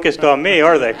one's focused on me,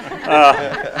 are they?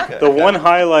 The one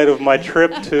highlight of my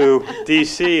trip to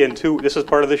D.C. and this is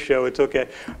part of the show, it's okay,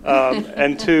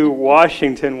 and to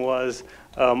Washington was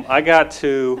I got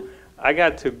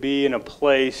to be in a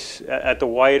place at the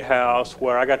White House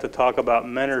where I got to talk about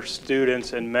mentor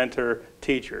students and mentor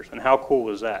teachers, and how cool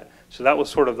was that? So that was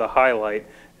sort of the highlight.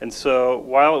 And so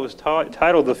while it was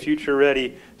titled the Future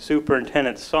Ready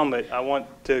Superintendent Summit, I want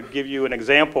to give you an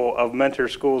example of mentor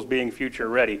schools being future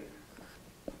ready.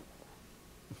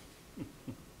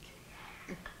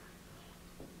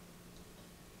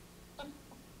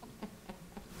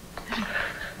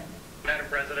 Madam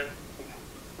President,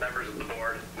 members of the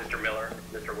board, Mr. Miller,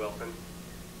 Mr. Wilson,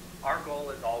 our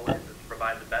goal as always is to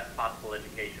provide the best possible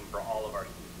education for all of our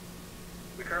students.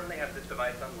 We currently have this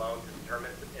device on loan to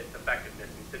determine its effectiveness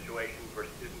in situations where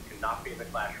students cannot be in the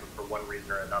classroom for one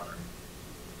reason or another.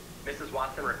 Mrs.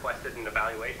 Watson requested an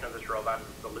evaluation of this robot as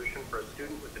a solution for a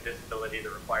student with a disability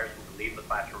that requires him to leave the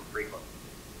classroom frequently.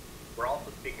 We're also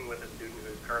speaking with a student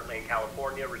who is currently in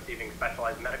California receiving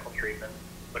specialized medical treatment,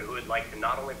 but who would like to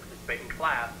not only participate in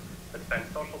class, but spend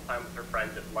social time with her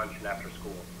friends at lunch and after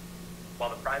school. While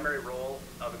the primary role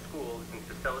of a school is in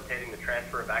facilitating the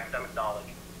transfer of academic knowledge,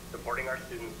 supporting our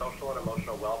students' social and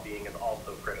emotional well-being is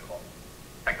also critical.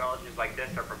 Technologies like this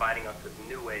are providing us with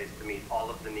new ways to meet all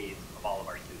of the needs of all of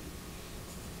our students.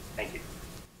 Thank you.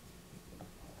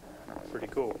 Pretty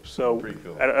cool. So Pretty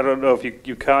cool. I don't know if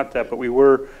you caught that, but we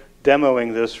were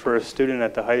demoing this for a student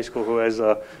at the high school who has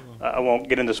I won't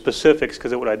get into specifics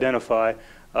because it would identify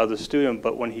the student,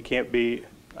 but when he can't be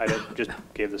just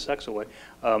gave the sex away.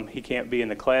 He can't be in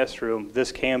the classroom.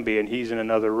 This can be, and he's in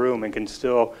another room and can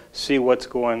still see what's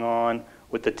going on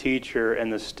with the teacher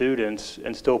and the students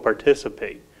and still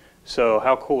participate. So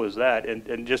how cool is that?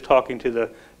 And just talking to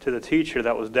the teacher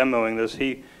that was demoing this,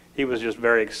 he was just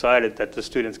very excited that the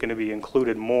student's going to be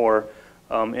included more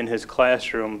in his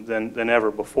classroom than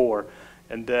ever before.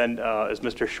 And then, as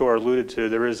Mr. Shore alluded to,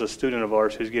 there is a student of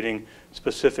ours who's getting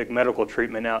specific medical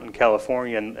treatment out in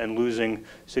California and losing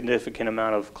significant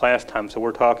amount of class time. So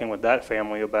we're talking with that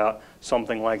family about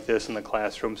something like this in the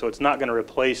classroom. So it's not going to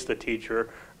replace the teacher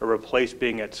or replace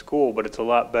being at school, but it's a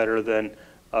lot better than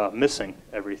missing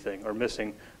everything or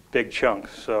missing big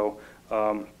chunks. So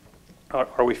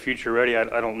are we future ready?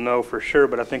 I don't know for sure,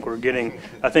 but I think we're getting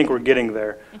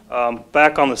there.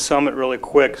 Back on the summit really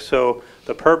quick. So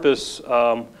the purpose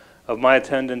of my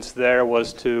attendance there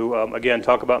was to, again,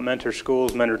 talk about mentor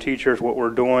schools, mentor teachers, what we're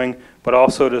doing, but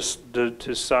also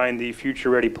to sign the Future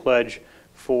Ready Pledge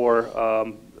for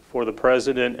the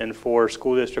president and for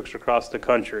school districts across the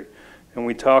country. And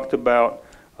we talked about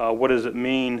what does it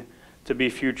mean to be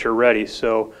future ready.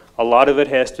 So a lot of it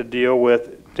has to deal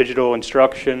with digital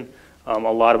instruction, a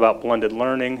lot about blended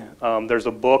learning. There's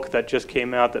a book that just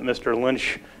came out that Mr.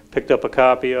 Lynch picked up a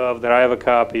copy of, that I have a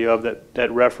copy of,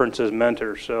 that references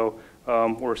mentors. So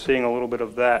we're seeing a little bit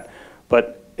of that.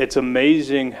 But it's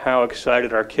amazing how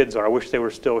excited our kids are. I wish they were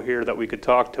still here that we could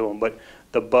talk to them. But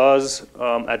the buzz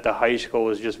at the high school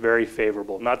is just very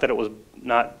favorable. Not that it was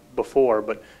not before,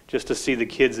 but just to see the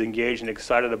kids engaged and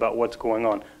excited about what's going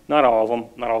on. Not all of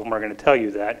them are going to tell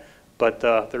you that, but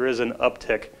there is an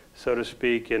uptick, so to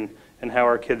speak, in how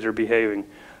our kids are behaving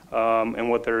and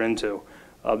what they're into.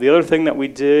 The other thing that we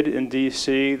did in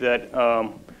DC that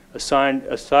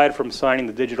aside from signing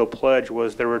the digital pledge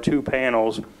was there were two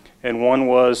panels, and one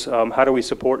was how do we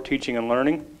support teaching and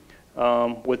learning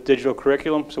with digital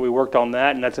curriculum. So we worked on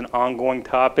that, and that's an ongoing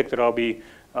topic that I'll be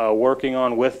working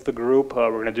on with the group. We're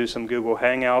going to do some Google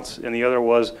Hangouts, and the other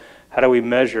was how do we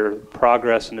measure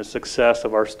progress and the success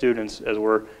of our students as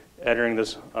we're entering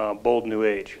this bold new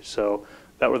age. So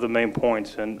that were the main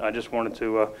points, and I just wanted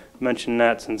to mention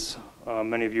that since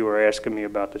many of you are asking me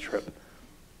about the trip.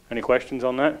 Any questions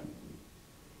on that?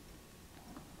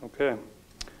 Okay.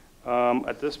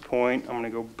 At this point, I'm going to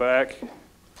go back.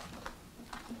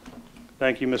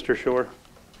 Thank you, Mr. Shore.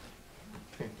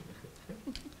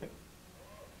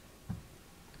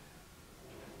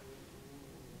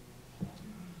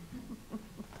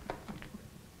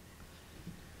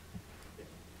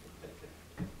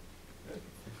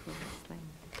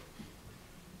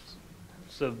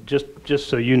 So just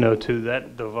so you know too,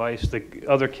 that device, the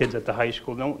other kids at the high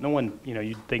school, no one,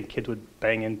 you'd think kids would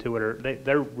bang into it, or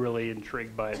they're really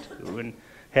intrigued by it too, and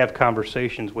have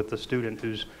conversations with the student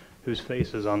whose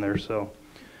face is on there. So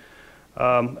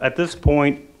at this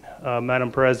point,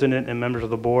 Madam President and members of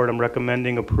the board, I'm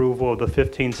recommending approval of the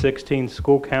 15-16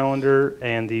 school calendar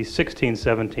and the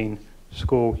 16-17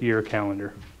 school year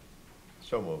calendar.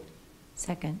 So moved.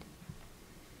 Second.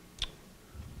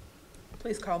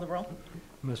 Please call the roll.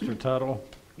 Mr. Tuttle?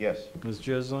 Yes. Ms.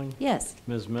 Jisling? Yes.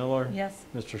 Ms. Miller? Yes.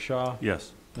 Mr. Shaw?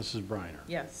 Yes. Mrs. Briner?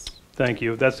 Yes. Thank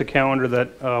you. That's the calendar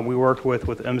that we worked with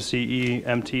MCE,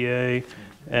 MTA,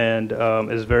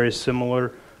 and is very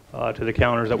similar to the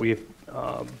calendars that we've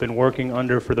been working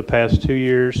under for the past 2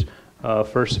 years.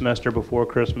 First semester before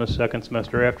Christmas, second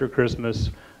semester after Christmas,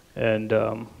 and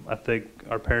I think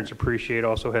our parents appreciate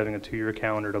also having a 2-year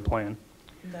calendar to plan.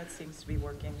 That seems to be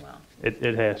working well.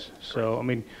 It has. So, I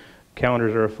mean,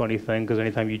 calendars are a funny thing because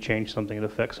anytime you change something, it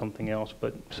affects something else.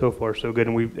 But so far, so good.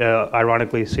 And we've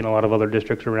ironically seen a lot of other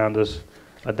districts around us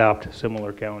adopt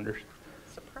similar calendars.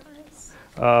 Surprise.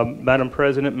 Madam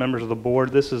President, members of the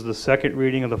board, this is the second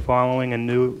reading of the following and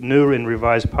new and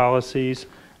revised policies.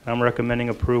 I'm recommending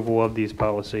approval of these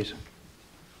policies.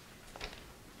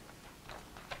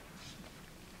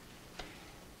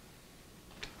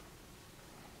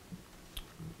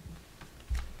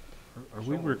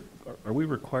 Are we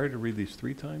required to read these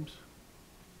 3 times?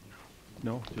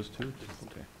 No, just 2?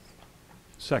 Okay.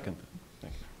 Second.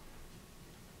 Thank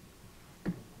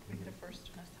you. We get a first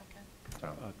and a second.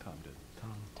 Tom did.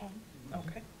 Tom.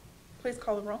 Okay. Please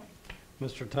call the roll.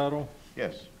 Mr. Tuttle?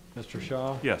 Yes. Mr.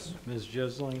 Shaw? Yes. Ms.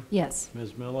 Jisling? Yes.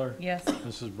 Ms. Miller? Yes.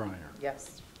 Mrs. Briner?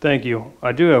 Yes. Thank you.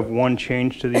 I do have one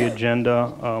change to the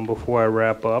agenda before I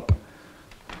wrap up.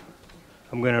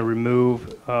 I'm going to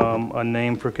remove a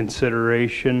name for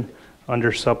consideration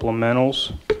under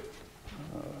supplementals.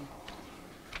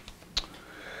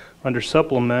 Under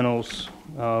supplementals,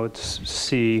 it's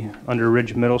C, under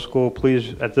Ridge Middle School.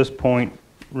 Please, at this point,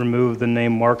 remove the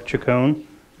name Mark Chacon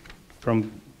from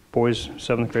boys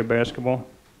 7th grade basketball.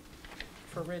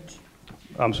 for Ridge.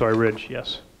 I'm sorry, Ridge,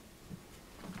 yes.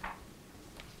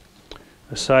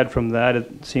 Aside from that,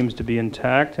 it seems to be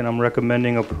intact, and I'm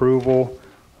recommending approval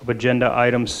of agenda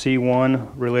item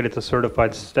C1 related to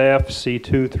certified staff,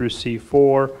 C2 through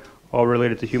C4, all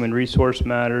related to human resource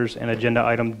matters, and agenda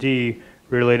item D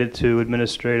related to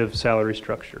administrative salary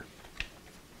structure.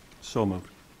 So moved.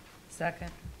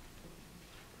 Second.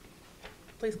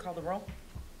 Please call the roll.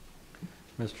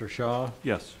 Mr. Shaw?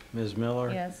 Yes. Ms.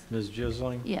 Miller? Yes. Ms.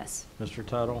 Jisling? Yes. Mr.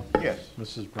 Tuttle? Yes.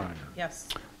 Mrs. Briner? Yes.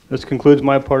 This concludes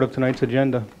my part of tonight's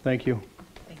agenda. Thank you.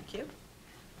 Thank you.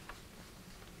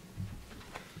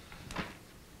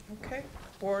 Okay,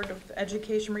 Board of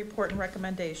Education report and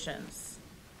recommendations.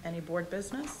 Any board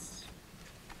business?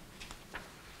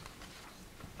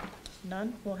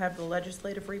 None. We'll have the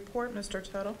legislative report. Mr.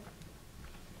 Tuttle?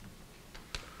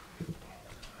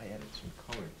 I added some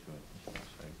color to it, so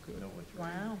I could know what to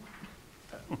read.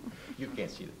 Wow. You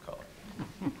can't see the color.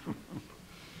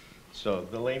 So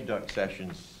the lame duck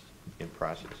session's in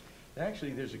process.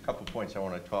 Actually, there's a couple points I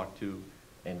want to talk to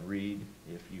and read,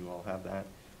 if you all have that.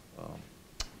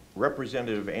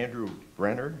 Representative Andrew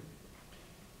Brenner,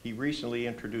 he recently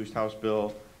introduced House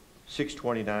Bill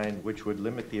 629, which would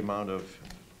limit the amount of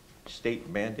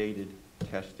state mandated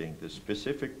testing. The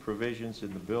specific provisions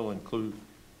in the bill include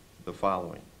the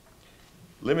following.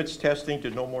 Limits testing to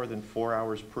no more than 4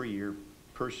 hours per year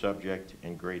per subject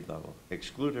and grade level.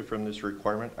 Excluded from this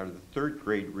requirement are the third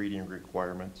grade reading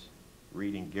requirements,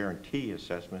 reading guarantee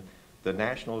assessment, the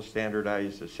national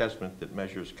standardized assessment that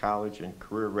measures college and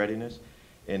career readiness,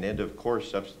 and end of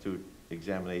course substitute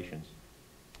examinations.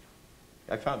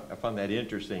 I found that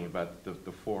interesting about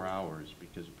the 4 hours,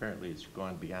 because apparently it's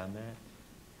gone beyond that.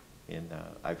 And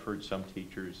I've heard some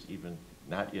teachers, even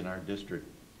not in our district,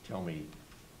 tell me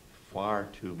far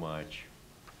too much,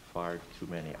 far too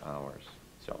many hours.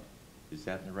 So is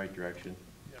that in the right direction?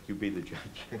 Yes. You be the judge.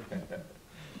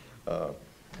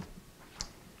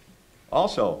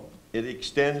 Also, it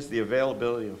extends the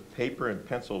availability of paper and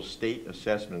pencil state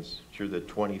assessments through the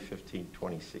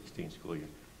 2015-2016 school year.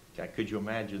 Could you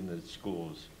imagine the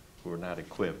schools who are not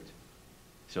equipped?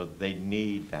 So they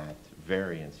need that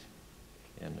variance,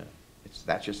 and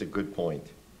that's just a good point.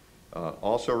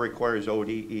 Also requires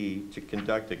ODE to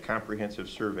conduct a comprehensive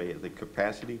survey of the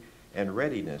capacity and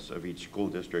readiness of each school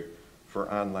district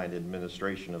for online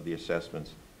administration of the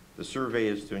assessments. The survey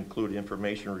is to include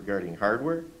information regarding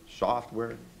hardware,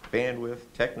 software, bandwidth,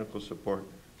 technical support,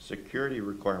 security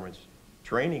requirements,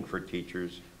 training for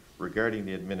teachers regarding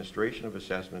the administration of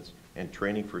assessments, and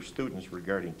training for students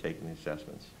regarding taking the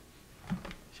assessments.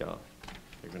 So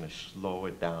they're going to slow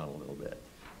it down a little bit.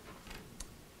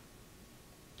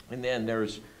 And then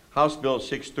there's House Bill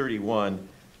 631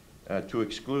 to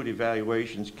exclude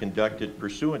evaluations conducted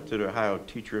pursuant to the Ohio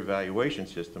Teacher Evaluation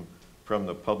System from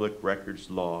the public records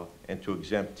law, and to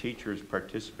exempt teachers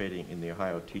participating in the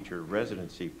Ohio Teacher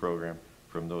Residency Program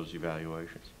from those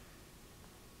evaluations.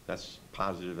 That's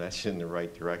positive. That's in the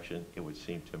right direction, it would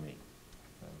seem to me.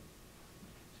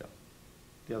 So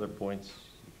the other points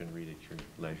you can read at your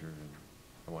leisure, and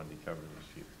I wanted to cover those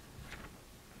few.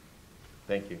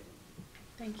 Thank you.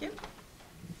 Thank you.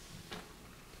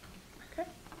 Okay,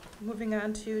 moving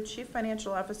on to Chief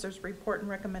Financial Officer's report and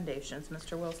recommendations.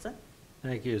 Mr. Wilson?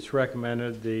 Thank you. It's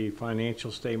recommended the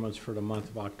financial statements for the month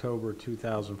of October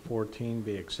 2014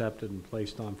 be accepted and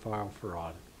placed on file for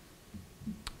audit.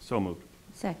 So moved.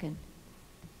 Second.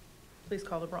 Please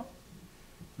call the roll.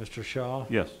 Mr. Shaw?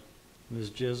 Yes. Ms.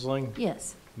 Jisling?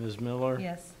 Yes. Ms. Miller?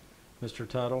 Yes. Mr.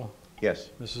 Tuttle? Yes.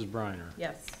 Mrs. Briner?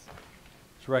 Yes.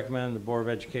 It's recommended the Board of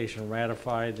Education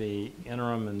ratify the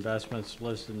interim investments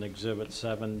listed in Exhibit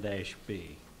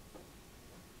 7-B.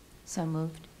 So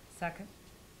moved. Second.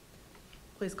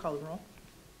 Please call the roll.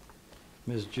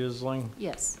 Ms. Jisling?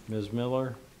 Yes. Ms.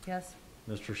 Miller? Yes.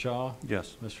 Mr. Shaw?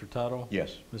 Yes. Mr. Tuttle?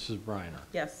 Yes. Mrs. Briner?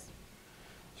 Yes.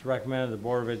 It's recommended the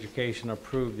Board of Education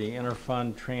approve the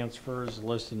interfund transfers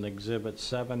listed in Exhibit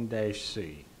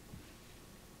 7-C.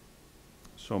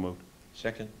 So moved.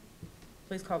 Second?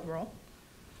 Please call the roll.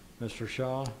 Mr.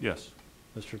 Shaw? Yes.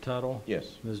 Mr. Tuttle?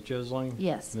 Yes. Ms. Jisling?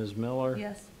 Yes. Ms. Miller?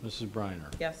 Yes. Mrs.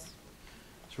 Briner? Yes.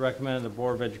 It's recommended the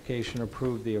Board of Education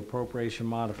approve the appropriation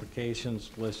modifications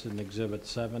listed in Exhibit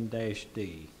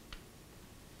 7-D.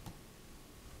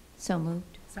 So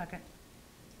moved. Second.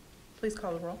 Please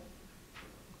call the roll.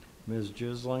 Ms.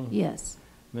 Jisling? Yes.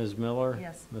 Ms. Miller?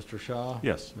 Yes. Mr. Shaw?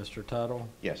 Yes. Mr. Tuttle?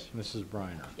 Yes. Mrs.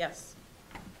 Briner? Yes.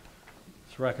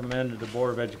 It's recommended the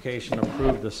Board of Education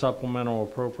approve the supplemental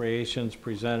appropriations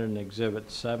presented in Exhibit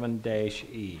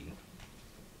 7-E.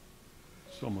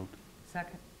 So moved.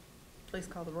 Second. Please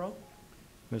call the roll.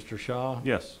 Mr. Shaw?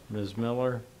 Yes. Ms.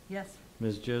 Miller? Yes.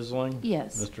 Ms. Jisling?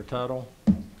 Yes. Mr. Tuttle?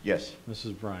 Yes.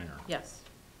 Mrs. Briner? Yes.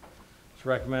 It's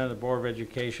recommended the Board of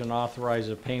Education authorize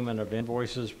the payment of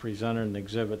invoices presented in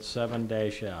Exhibit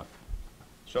 7-F.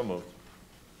 So moved.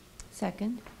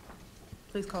 Second?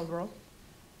 Please call the roll.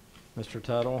 Mr.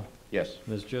 Tuttle? Yes.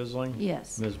 Ms. Jisling?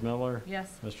 Yes. Ms. Miller?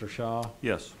 Yes. Mr. Shaw?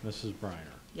 Yes. Mrs. Briner?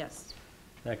 Yes.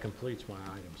 That completes my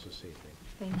items this evening.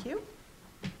 Thank you.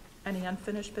 Any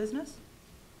unfinished business?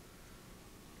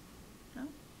 No?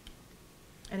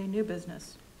 Any new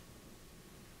business?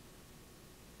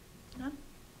 None?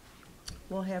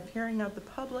 We'll have hearing of the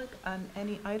public on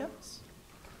any items.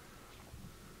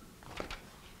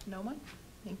 No one?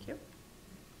 Thank you.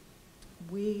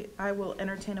 I will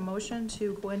entertain a motion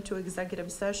to go into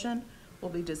executive session.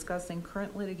 We'll be discussing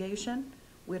current litigation.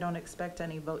 We don't expect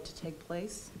any vote to take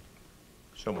place.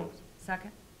 So moved.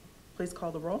 Second? Please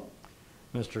call the roll.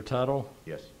 Mr. Tuttle?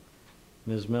 Yes.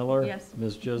 Ms. Miller? Yes.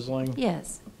 Ms. Jisling?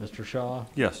 Yes. Mr. Shaw?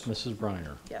 Yes. Mrs.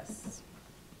 Briner? Yes.